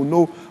born, we'll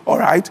know, all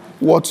right,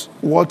 what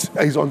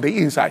is on the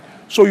inside.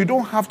 So you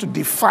don't have to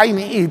define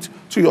it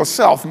to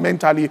yourself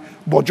mentally,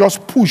 but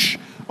just push,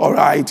 all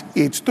right,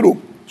 it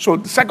through. So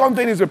the second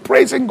thing is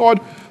praising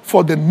God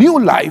for the new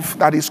life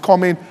that is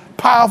coming,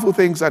 powerful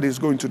things that he's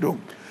going to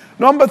do.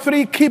 Number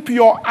 3, keep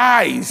your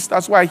eyes.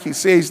 That's why he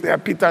says there,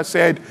 Peter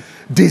said,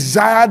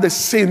 desire the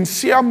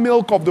sincere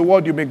milk of the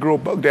word you may grow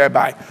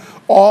thereby.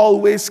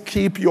 Always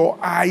keep your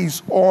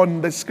eyes on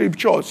the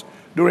scriptures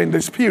during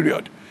this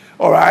period.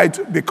 All right,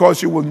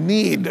 because you will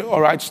need,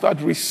 all right,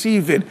 start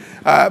receiving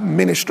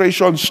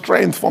ministration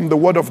strength from the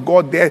word of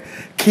God there.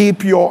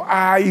 Keep your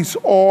eyes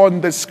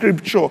on the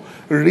scripture.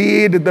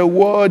 Read the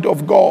word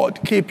of God.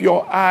 Keep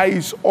your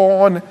eyes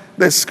on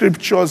the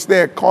scriptures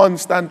there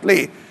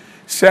constantly.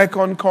 2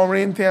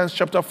 Corinthians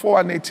chapter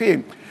 4 and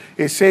 18.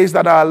 It says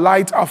that our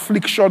light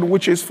affliction,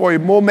 which is for a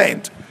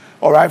moment,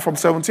 all right, from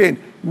 17,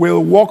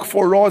 will work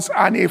for us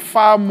and a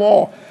far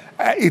more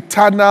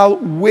eternal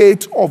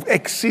weight of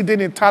exceeding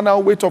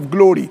eternal weight of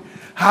glory.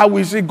 How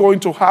is it going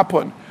to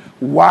happen?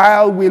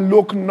 While we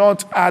look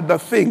not at the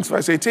things,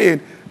 verse 18,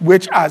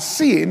 which are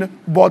seen,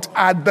 but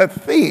at the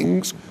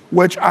things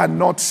which are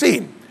not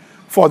seen.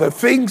 For the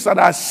things that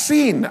are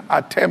seen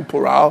are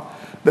temporal,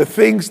 the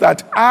things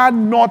that are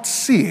not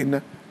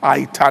seen are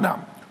eternal.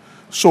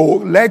 So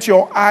let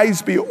your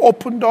eyes be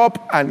opened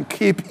up and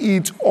keep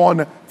it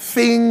on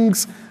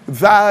things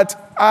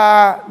that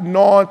are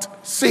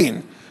not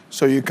seen,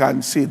 so you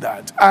can see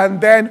that. And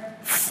then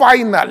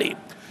finally,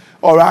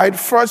 all right,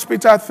 1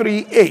 Peter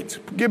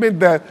 3:8. Give me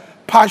the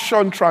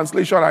Passion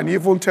Translation, and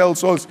even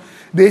tells us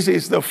this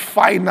is the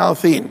final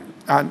thing,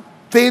 and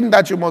thing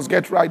that you must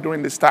get right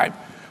during this time.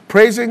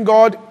 Praising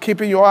God,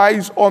 keeping your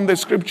eyes on the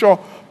scripture,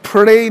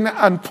 praying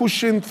and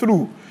pushing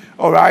through.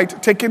 All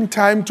right, taking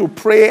time to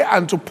pray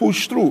and to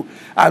push through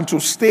and to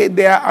stay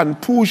there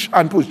and push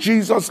and push.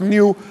 Jesus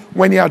knew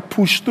when he had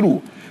pushed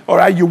through. All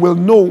right, you will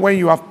know when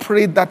you have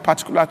prayed that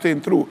particular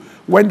thing through,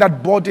 when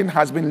that burden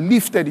has been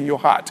lifted in your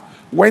heart,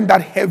 when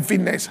that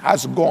heaviness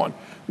has gone,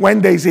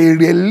 when there is a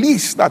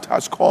release that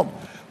has come.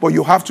 But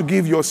you have to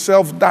give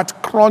yourself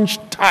that crunch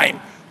time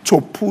to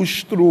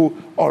push through,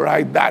 all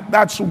right,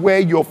 that's where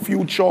your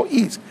future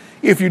is.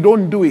 If you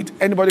don't do it,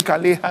 anybody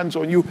can lay hands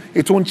on you.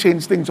 It won't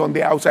change things on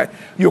the outside.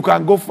 You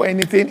can go for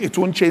anything. It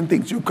won't change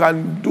things. You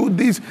can do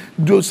this,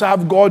 do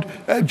serve God,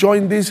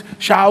 join this,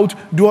 shout,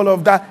 do all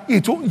of that.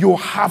 You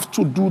have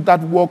to do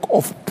that work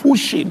of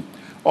pushing,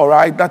 all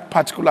right, that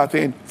particular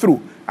thing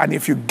through. And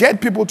if you get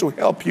people to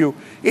help you,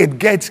 it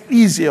gets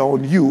easier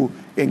on you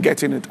in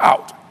getting it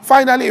out.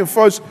 Finally, in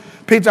 1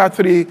 Peter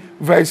 3,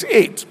 verse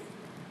 8.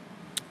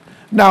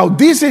 Now,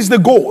 this is the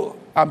goal.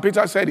 And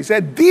Peter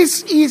said,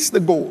 this is the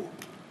goal.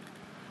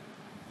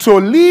 To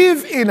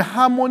live in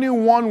harmony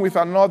one with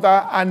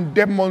another and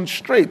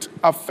demonstrate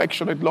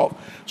affectionate love.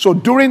 So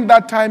during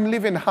that time,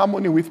 live in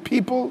harmony with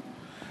people,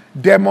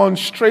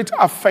 demonstrate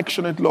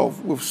affectionate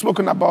love. We've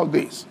spoken about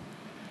this.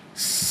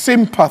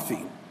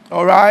 Sympathy,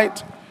 all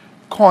right?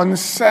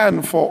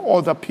 Concern for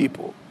other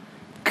people.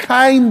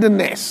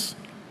 Kindness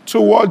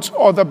towards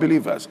other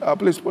believers.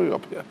 Please put it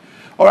up here.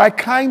 All right,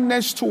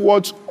 kindness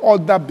towards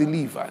other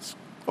believers.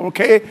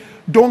 Okay?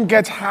 Don't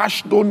get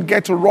harsh, don't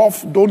get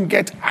rough, don't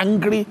get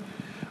angry.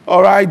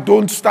 All right,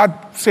 don't start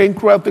saying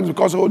cruel things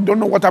because don't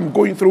know what I'm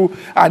going through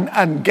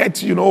and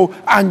get,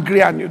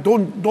 angry, and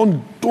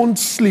don't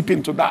slip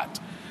into that.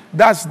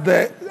 That's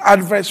the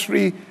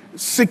adversary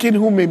seeking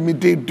whom he may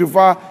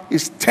devour,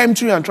 is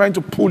tempting you and trying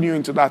to pull you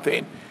into that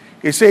thing.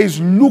 It says,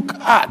 look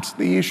at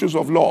the issues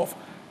of love.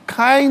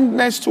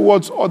 Kindness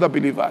towards other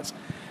believers.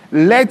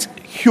 Let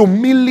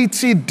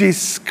humility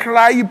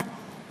describe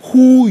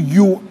who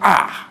you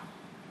are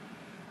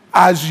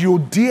as you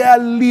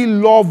dearly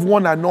love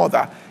one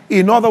another.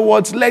 In other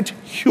words, let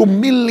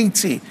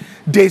humility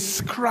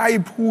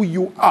describe who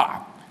you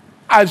are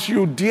as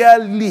you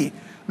dearly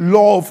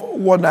love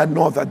one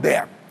another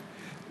there.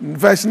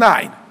 Verse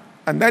 9,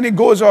 and then it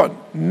goes on.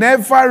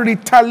 Never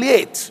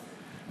retaliate.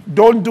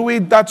 Don't do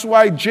it. That's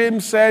why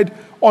James said,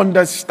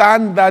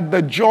 understand that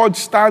the judge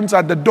stands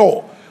at the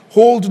door.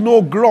 Hold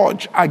no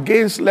grudge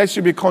against lest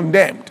you be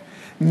condemned.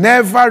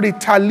 Never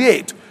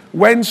retaliate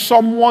when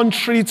someone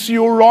treats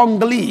you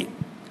wrongly,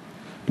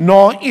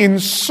 nor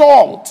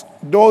insult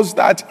those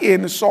that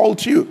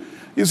insult you.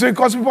 You see,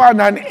 because people are on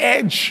an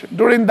edge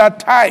during that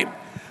time,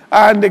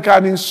 and they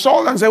can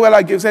insult and say, well,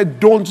 like you said,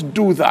 don't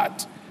do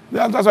that.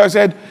 That's why I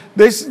said,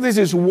 this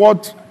is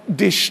what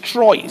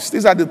destroys.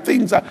 These are the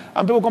things that,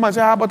 and people come and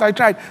say, but I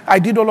tried. I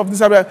did all of this.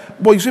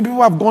 But you see,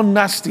 people have gone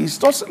nasty. It's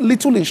just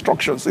little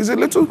instructions. It's a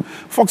little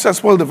fox that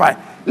spoiled the vine.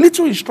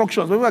 Little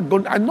instructions. People have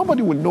gone, and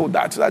nobody will know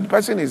that the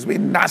person is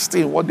being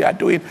nasty in what they are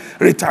doing,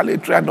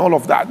 retaliatory and all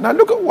of that. Now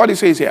look at what it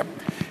says here.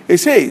 It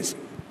says,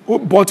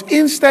 but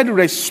instead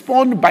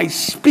respond by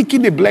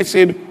speaking a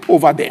blessing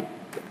over them.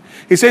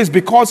 He says,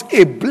 because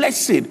a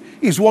blessing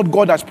is what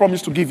God has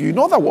promised to give you. In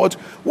other words,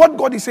 what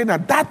God is saying,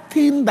 that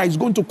thing that is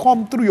going to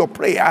come through your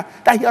prayer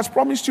that he has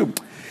promised you.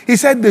 He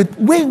said the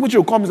way in which it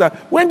will come is that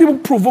when people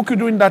provoke you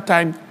during that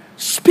time,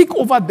 speak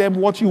over them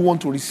what you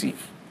want to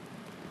receive.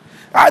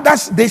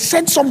 They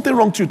said something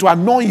wrong to you, to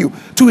annoy you,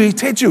 to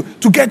irritate you,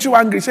 to get you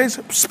angry. He says,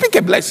 speak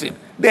a blessing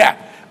there.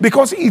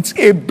 Because it's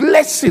a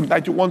blessing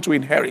that you want to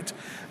inherit.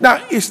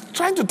 Now, it's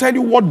trying to tell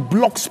you what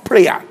blocks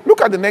prayer. Look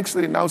at the next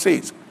thing it now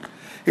says.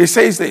 It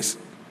says this.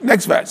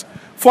 Next verse.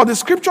 For the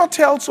scripture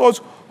tells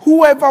us,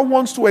 whoever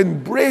wants to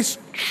embrace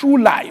true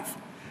life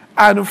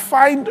and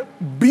find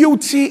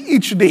beauty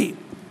each day.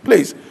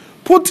 Please,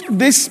 put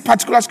this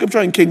particular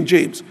scripture in King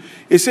James.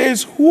 It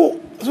says,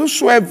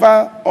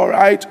 whosoever, all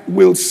right,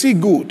 will see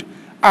good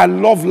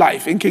and love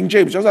life. In King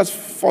James, just as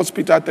 1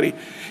 Peter 3.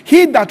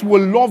 He that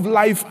will love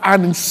life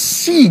and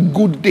see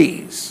good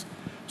days.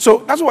 So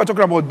that's what we're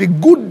talking about. The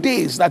good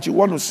days that you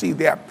want to see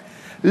there.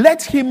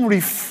 Let him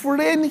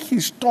refrain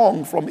his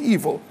tongue from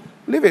evil.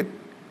 Leave it.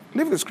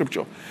 Leave the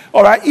scripture.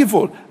 All right,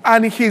 evil.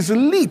 And his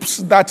lips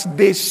that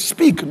they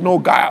speak no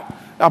guile.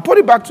 Now put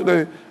it back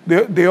to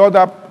the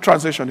other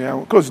translation here.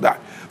 I'll close that.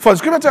 For the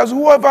scripture tells,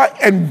 whoever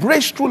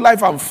embrace true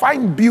life and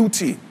find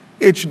beauty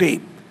each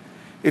day.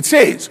 It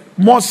says,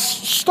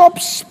 must stop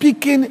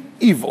speaking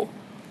evil,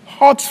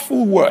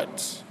 hurtful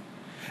words,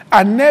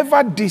 and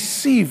never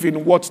deceive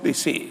in what they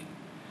say.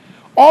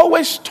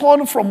 Always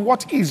turn from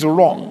what is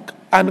wrong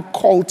and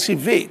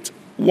cultivate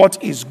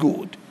what is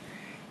good.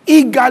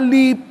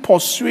 Eagerly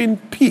pursuing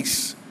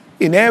peace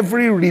in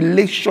every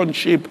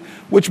relationship,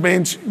 which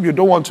means you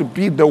don't want to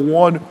be the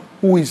one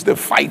who is the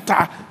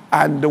fighter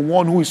and the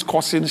one who is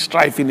causing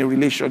strife in a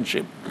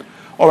relationship.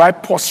 All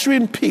right,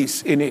 pursuing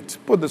peace in it.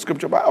 Put the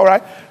scripture back. All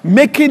right,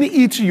 making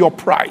it your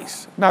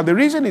prize. Now, the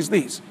reason is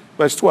this,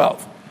 verse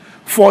 12.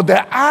 For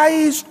the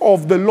eyes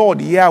of the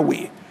Lord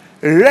Yahweh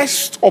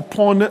rest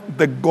upon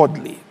the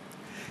godly.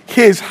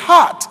 His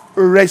heart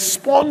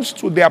responds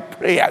to their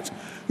prayers.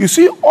 You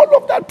see, all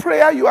of that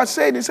prayer you are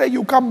saying, he said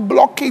you can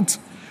block it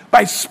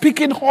by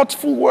speaking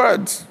hurtful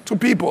words to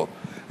people.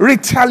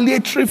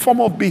 Retaliatory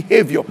form of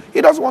behavior.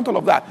 He doesn't want all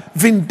of that.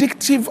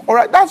 Vindictive, all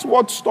right, that's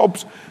what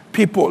stops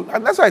people.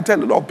 And that's why I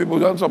tell a lot of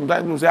people,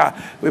 sometimes they say,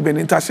 we've been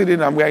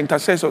interceding and we are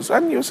intercessors.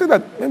 And you see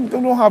that they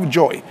don't have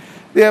joy.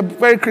 They are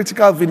very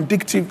critical,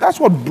 vindictive. That's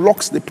what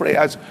blocks the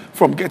prayers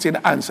from getting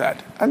answered.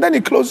 And then he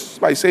closes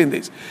by saying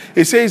this.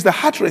 He says, the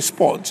heart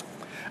responds,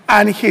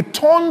 and he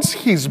turns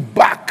his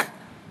back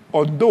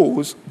on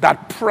those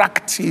that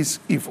practice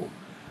evil.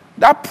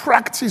 That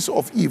practice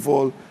of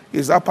evil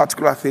is that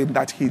particular thing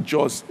that he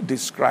just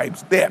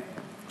describes there.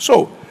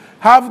 So,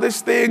 have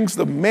these things.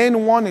 The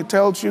main one he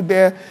tells you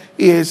there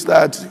is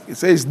that it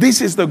says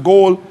this is the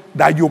goal,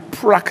 that you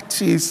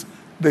practice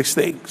these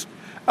things.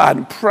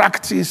 And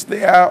practice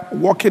there,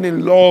 walking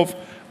in love,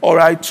 all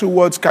right,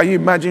 towards, can you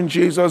imagine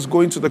Jesus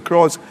going to the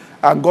cross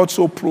and got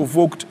so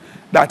provoked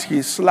that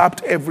he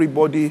slapped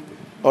everybody,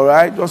 all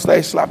right, just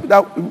like slapped.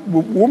 That we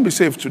won't be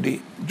saved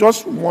today.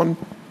 Just one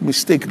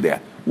mistake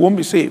there. We won't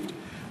be saved.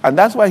 And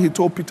that's why he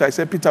told Peter, he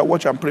said, Peter,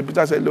 watch and pray.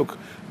 Peter said, look,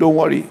 don't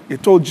worry. He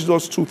told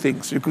Jesus two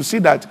things. You could see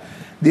that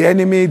the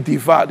enemy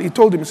devoured. He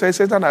told him, he said,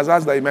 Satan has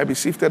asked that he might be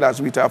sifted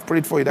as wheat. I have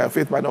prayed for you that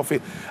faith might not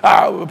fail.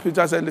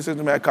 Peter said, listen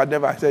to me, I can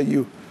never. I said,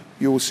 you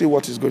will see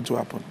what is going to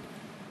happen.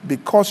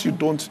 Because you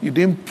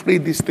didn't pray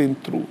this thing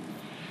through,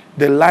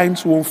 the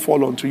lines won't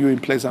fall onto you in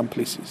pleasant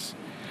places.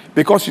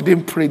 Because you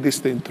didn't pray this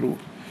thing through,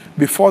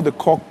 before the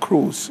cock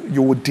crows,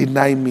 you will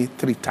deny me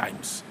 3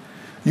 times.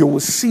 You will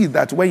see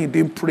that when you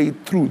didn't pray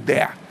through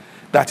there,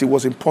 that it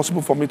was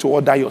impossible for me to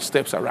order your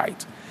steps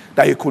aright.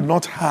 That you could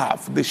not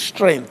have the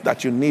strength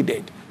that you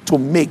needed to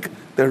make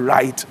the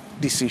right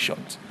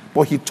decisions.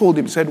 But he told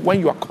him, he said, when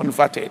you are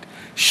converted,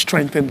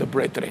 strengthen the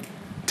brethren.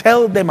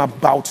 Tell them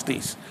about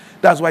this.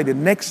 That's why the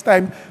next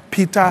time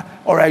Peter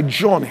or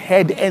John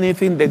heard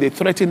anything that they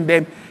threatened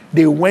them,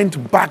 they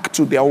went back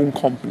to their own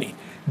company.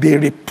 They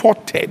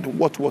reported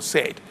what was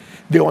said.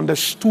 They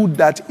understood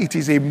that it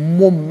is a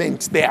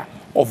moment there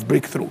of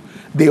breakthrough.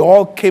 They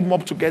all came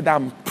up together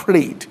and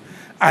prayed,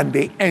 and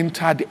they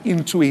entered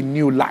into a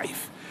new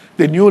life.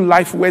 The new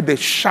life where the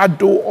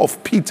shadow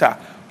of Peter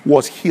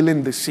was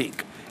healing the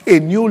sick. A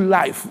new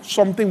life,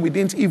 something we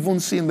didn't even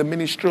see in the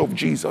ministry of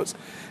Jesus.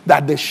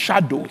 That the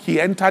shadow,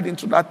 he entered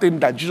into that thing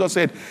that Jesus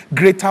said,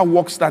 greater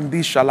works than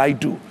this shall I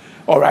do.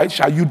 All right,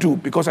 shall you do,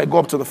 because I go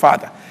up to the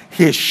Father.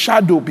 His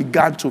shadow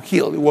began to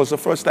heal. It was the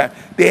first time.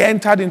 They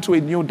entered into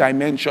a new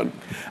dimension.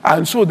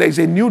 And so there's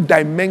a new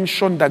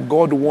dimension that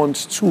God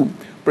wants to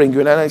bring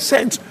you. And I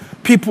sense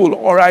people,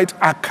 all right,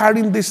 are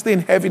carrying this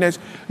thing, heaviness.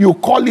 You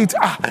call it,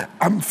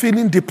 I'm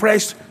feeling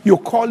depressed. You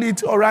call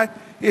it, all right.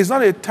 It's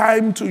not a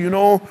time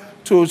to,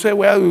 to say,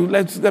 well,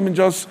 let me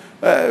just,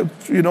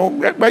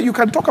 well, you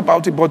can talk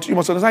about it, but you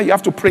must understand you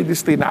have to pray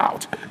this thing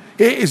out.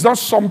 It's not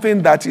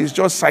something that is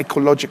just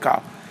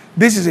psychological.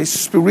 This is a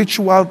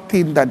spiritual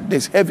thing that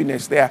there's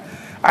heaviness there,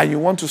 and you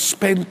want to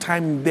spend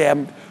time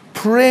there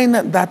praying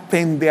that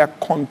thing there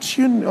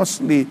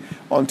continuously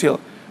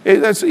until,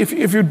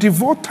 if you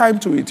devote time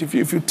to it, if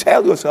you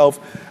tell yourself,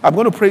 I'm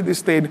going to pray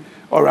this thing,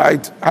 all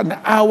right, an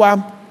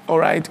hour, all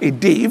right, a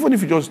day, even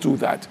if you just do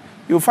that,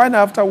 you'll find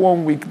after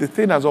 1 week, the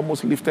thing has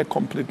almost lifted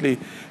completely.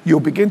 You'll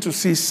begin to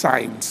see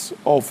signs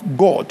of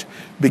God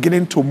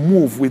beginning to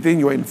move within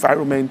your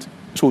environment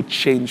to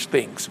change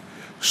things.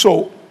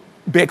 So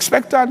be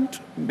expectant.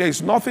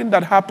 There's nothing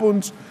that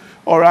happens,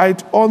 all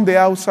right, on the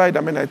outside.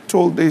 I mean, I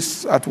told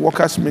this at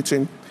workers'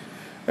 meeting.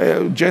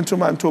 A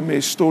gentleman told me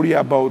a story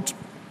about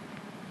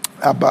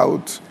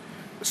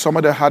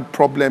somebody had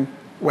problem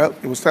Well,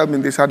 he was telling me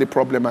this had a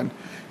problem and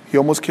he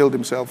almost killed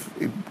himself.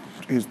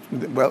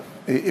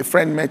 A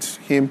friend met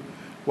him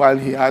while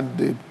he had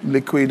the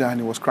liquid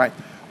and he was crying.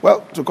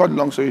 Well, to cut the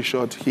long story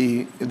short,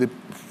 the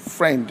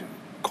friend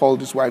called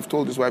his wife,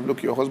 told his wife,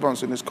 look, your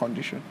husband's in this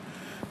condition.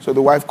 So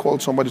the wife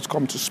called somebody to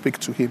come to speak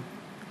to him.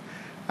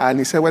 And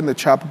he said when the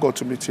chap got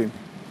to meet him,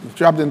 the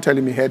chap didn't tell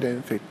him he heard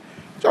anything.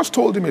 Just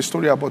told him a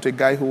story about a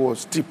guy who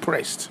was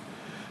depressed.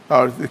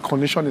 The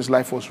condition in his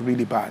life was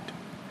really bad.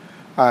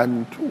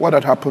 And what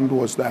had happened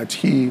was that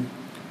he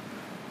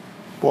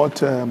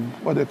bought,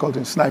 what they called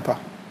him, sniper,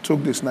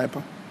 took the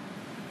sniper.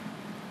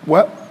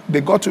 Well,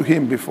 they got to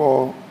him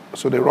before,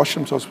 so they rushed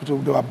him to hospital.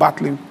 They were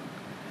battling.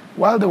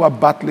 While they were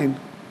battling,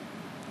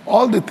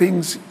 all the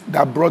things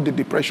that brought the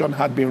depression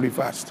had been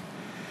reversed.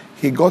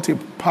 He got a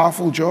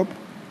powerful job.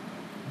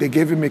 They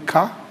gave him a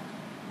car.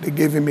 They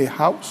gave him a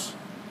house.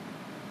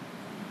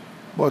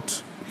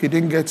 But he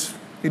didn't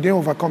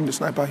overcome the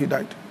sniper. He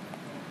died.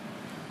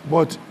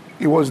 But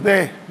it was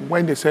there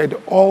when they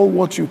said, all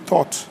what you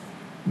thought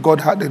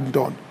God hadn't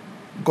done,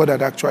 God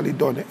had actually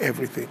done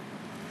everything.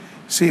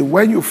 See,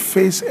 when you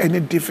face any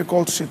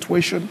difficult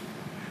situation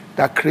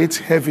that creates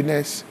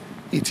heaviness,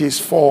 it is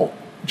for,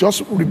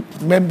 just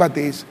remember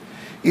this,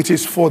 it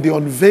is for the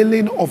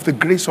unveiling of the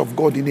grace of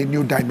God in a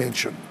new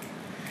dimension.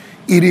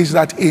 It is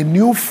that a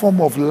new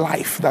form of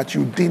life that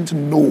you didn't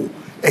know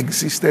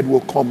existed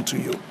will come to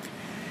you.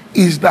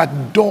 Is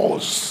that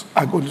doors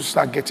are going to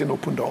start getting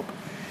opened up.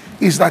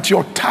 Is that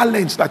your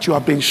talents that you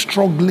have been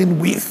struggling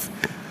with,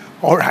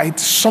 all right,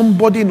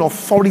 somebody in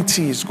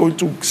authority is going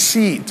to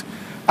see it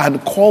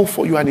and call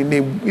for you, and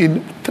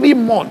in 3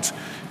 months,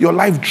 your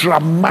life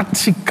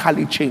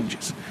dramatically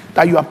changes.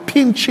 That you are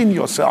pinching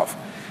yourself.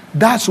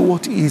 That's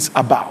what it is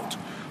about.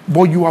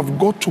 But you have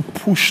got to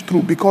push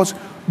through, because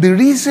the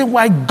reason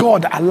why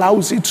God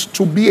allows it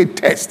to be a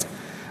test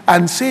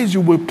and says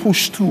you will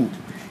push through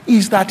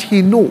is that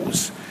he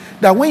knows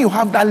that when you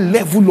have that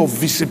level of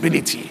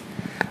visibility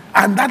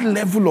and that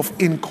level of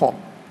income,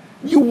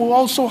 you will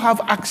also have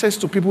access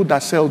to people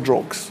that sell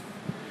drugs.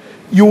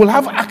 You will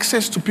have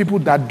access to people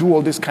that do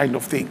all these kind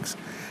of things.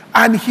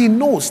 And he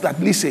knows that,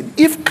 listen,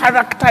 if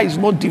character is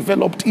not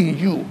developed in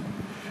you,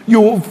 you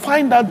will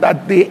find out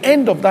that the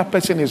end of that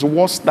person is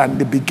worse than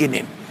the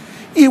beginning.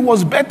 It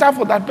was better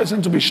for that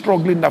person to be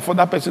struggling than for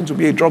that person to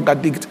be a drug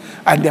addict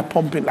and they're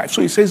pumping life.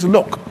 So he says,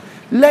 look,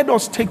 let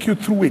us take you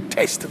through a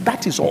test.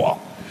 That is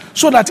all.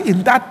 So that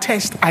in that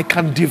test, I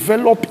can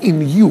develop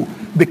in you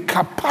the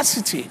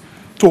capacity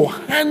to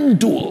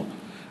handle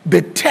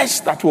the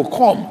tests that will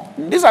come.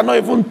 These are not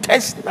even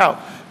tests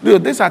now.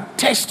 These are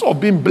tests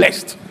of being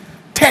blessed.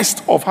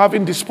 Tests of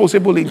having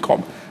disposable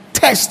income.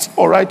 Tests,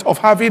 all right, of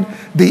having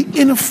the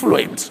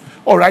influence,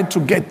 all right, to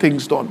get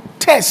things done.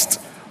 Tests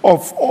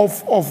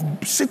of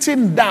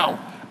sitting down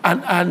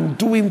and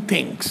doing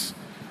things.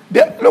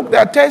 There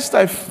are tests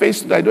I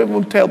faced that I don't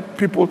even tell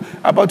people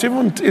about,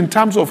 even in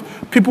terms of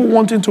people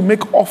wanting to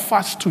make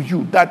offers to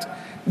you, that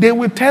they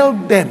will tell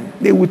them,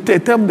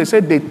 they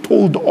said they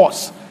told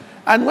us.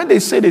 And when they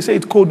say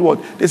it code word,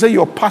 they say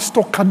your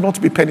pastor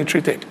cannot be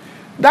penetrated.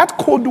 That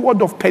code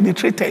word of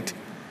penetrated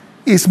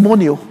is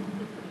money.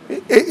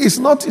 It's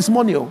not, it's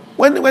money.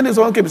 When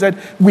someone came and said,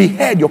 we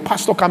heard your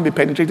pastor can't be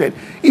penetrated,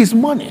 it's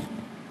money.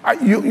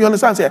 You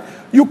understand?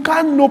 Sir? You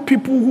can't know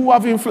people who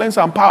have influence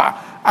and power.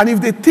 And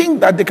if they think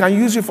that they can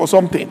use you for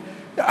something,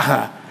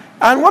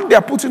 and what they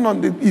are putting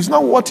on is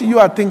not what you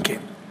are thinking.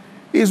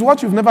 It's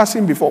what you've never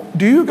seen before.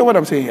 Do you get what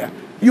I'm saying here?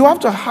 You have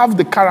to have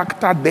the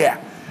character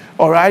there,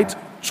 all right,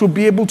 to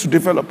be able to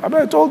develop.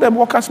 I told them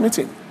workers'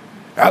 meeting.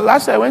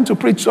 Last I went to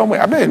preach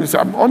somewhere.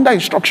 I'm under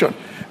instruction.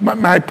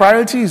 My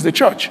priority is the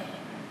church.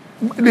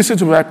 Listen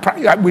to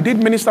me. We did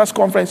ministers'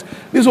 conference.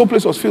 This whole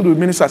place was filled with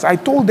ministers. I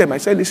told them, I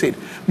said, listen,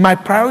 my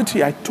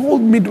priority, I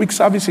told midweek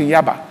service in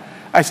Yaba.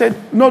 I said,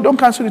 no, don't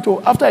cancel it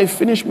all. After I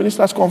finish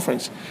ministers'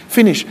 conference,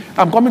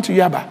 I'm coming to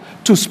Yaba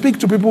to speak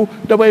to people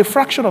that were a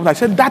fraction of that. I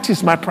said, that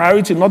is my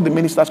priority, not the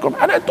ministers'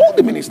 conference. And I told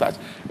the ministers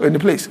in the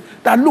place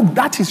that, look,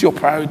 that is your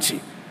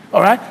priority.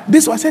 All right?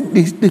 I said,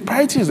 the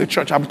priority is the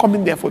church. I'm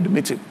coming there for the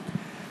meeting.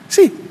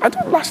 See, I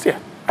told last year,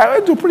 I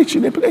went to preach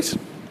in a place.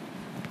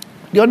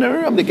 The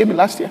honorarium they gave me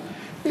last year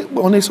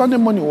on a Sunday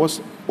morning was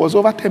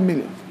over 10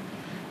 million.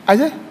 I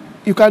said,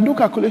 you can do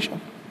calculation.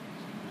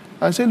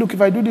 And say, look,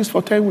 if I do this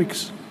for 10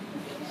 weeks,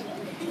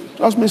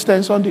 just miss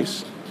 10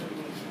 Sundays.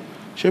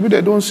 Maybe they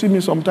don't see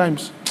me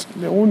sometimes.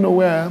 They won't know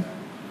where I am.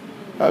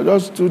 I'll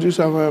just do this.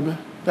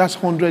 That's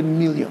 100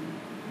 million.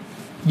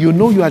 You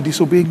know you are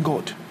disobeying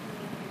God.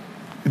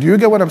 Do you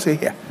get what I'm saying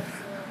here?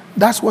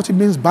 That's what it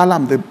means,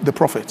 Balaam the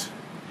prophet.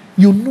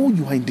 You know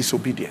you are in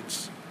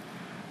disobedience.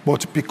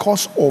 But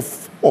because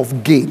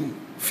of gain,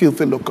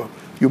 filthy lucre,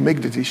 you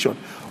make the decision.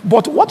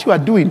 But what you are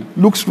doing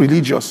looks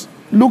religious.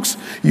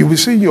 You will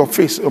see your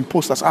face on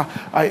posters.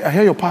 I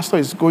hear your pastor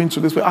is going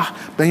to this way.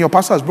 Then your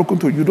pastor has broken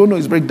through. You don't know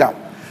his breakdown.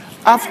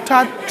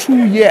 After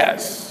 2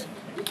 years,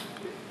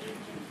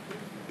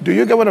 do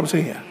you get what I'm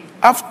saying here?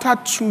 After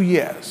 2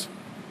 years,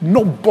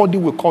 nobody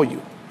will call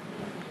you.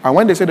 And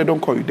when they say they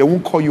don't call you, they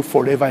won't call you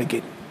forever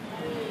again.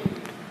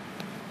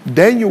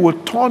 Then you will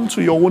turn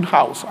to your own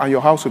house and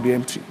your house will be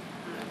empty.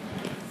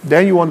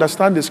 Then you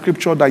understand the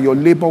scripture that your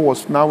labor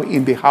was now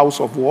in the house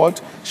of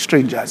what?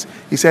 Strangers.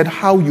 He said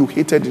how you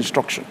hated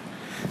instruction.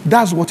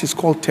 That's what is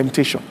called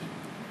temptation.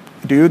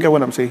 Do you get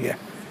what I'm saying here?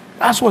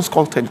 That's what's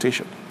called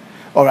temptation.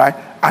 All right?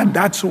 And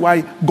that's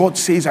why God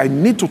says, I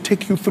need to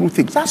take you through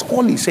things. That's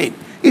all he's saying.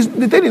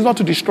 The thing is not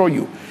to destroy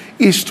you.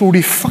 It's to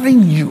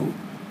refine you,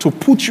 to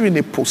put you in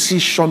a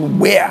position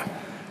where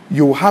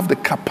you have the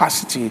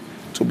capacity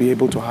to be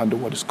able to handle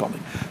what is coming.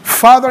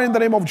 Father, in the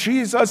name of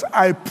Jesus,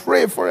 I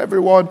pray for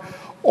everyone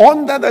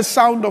under the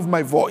sound of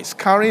my voice,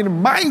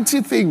 carrying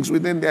mighty things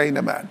within their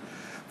inner man.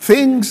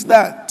 Things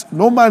that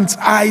no man's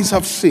eyes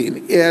have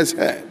seen, ears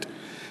heard.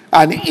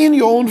 And in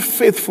your own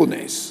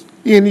faithfulness,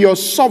 in your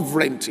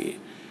sovereignty,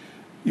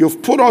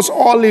 you've put us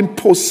all in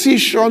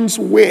positions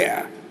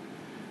where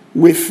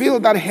we feel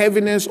that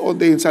heaviness on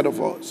the inside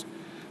of us.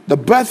 The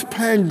birth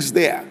pangs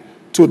there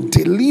to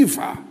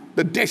deliver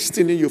the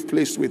destiny you've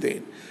placed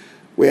within.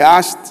 We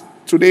asked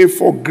today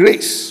for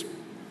grace,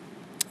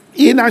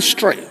 inner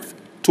strength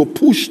to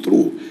push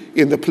through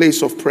in the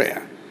place of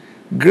prayer.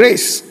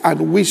 Grace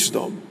and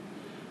wisdom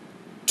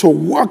to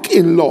walk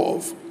in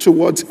love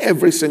towards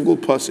every single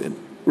person,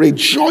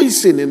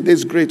 rejoicing in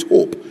this great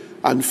hope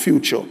and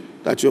future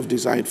that you have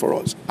designed for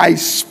us. I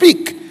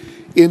speak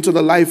into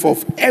the life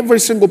of every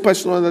single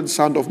person under the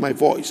sound of my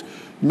voice.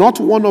 Not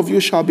one of you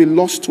shall be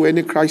lost to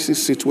any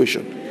crisis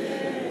situation.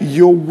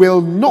 You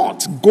will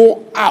not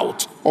go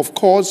out of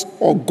course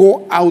or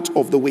go out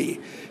of the way.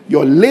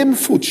 Your lame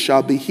foot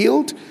shall be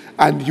healed,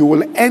 and you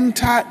will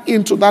enter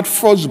into that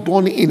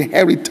firstborn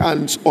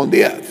inheritance on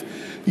the earth.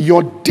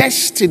 Your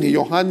destiny,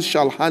 your hands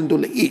shall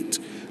handle it,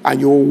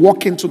 and you will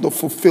walk into the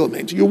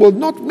fulfillment. You will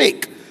not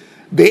make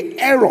the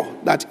error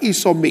that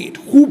Esau made,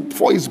 who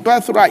for his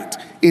birthright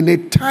in a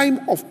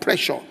time of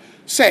pressure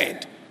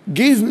said,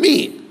 give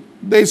me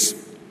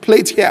this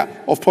plate here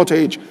of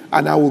pottage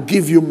and I will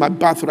give you my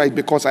birthright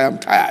because I am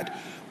tired.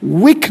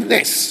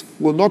 Weakness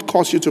will not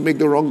cause you to make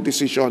the wrong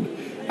decision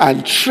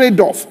and trade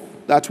off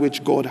that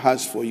which God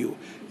has for you.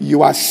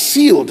 You are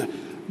sealed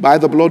by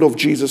the blood of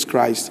Jesus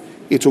Christ.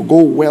 It will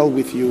go well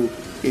with you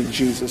in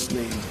Jesus'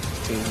 name.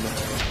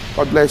 Amen.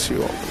 God bless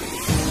you all.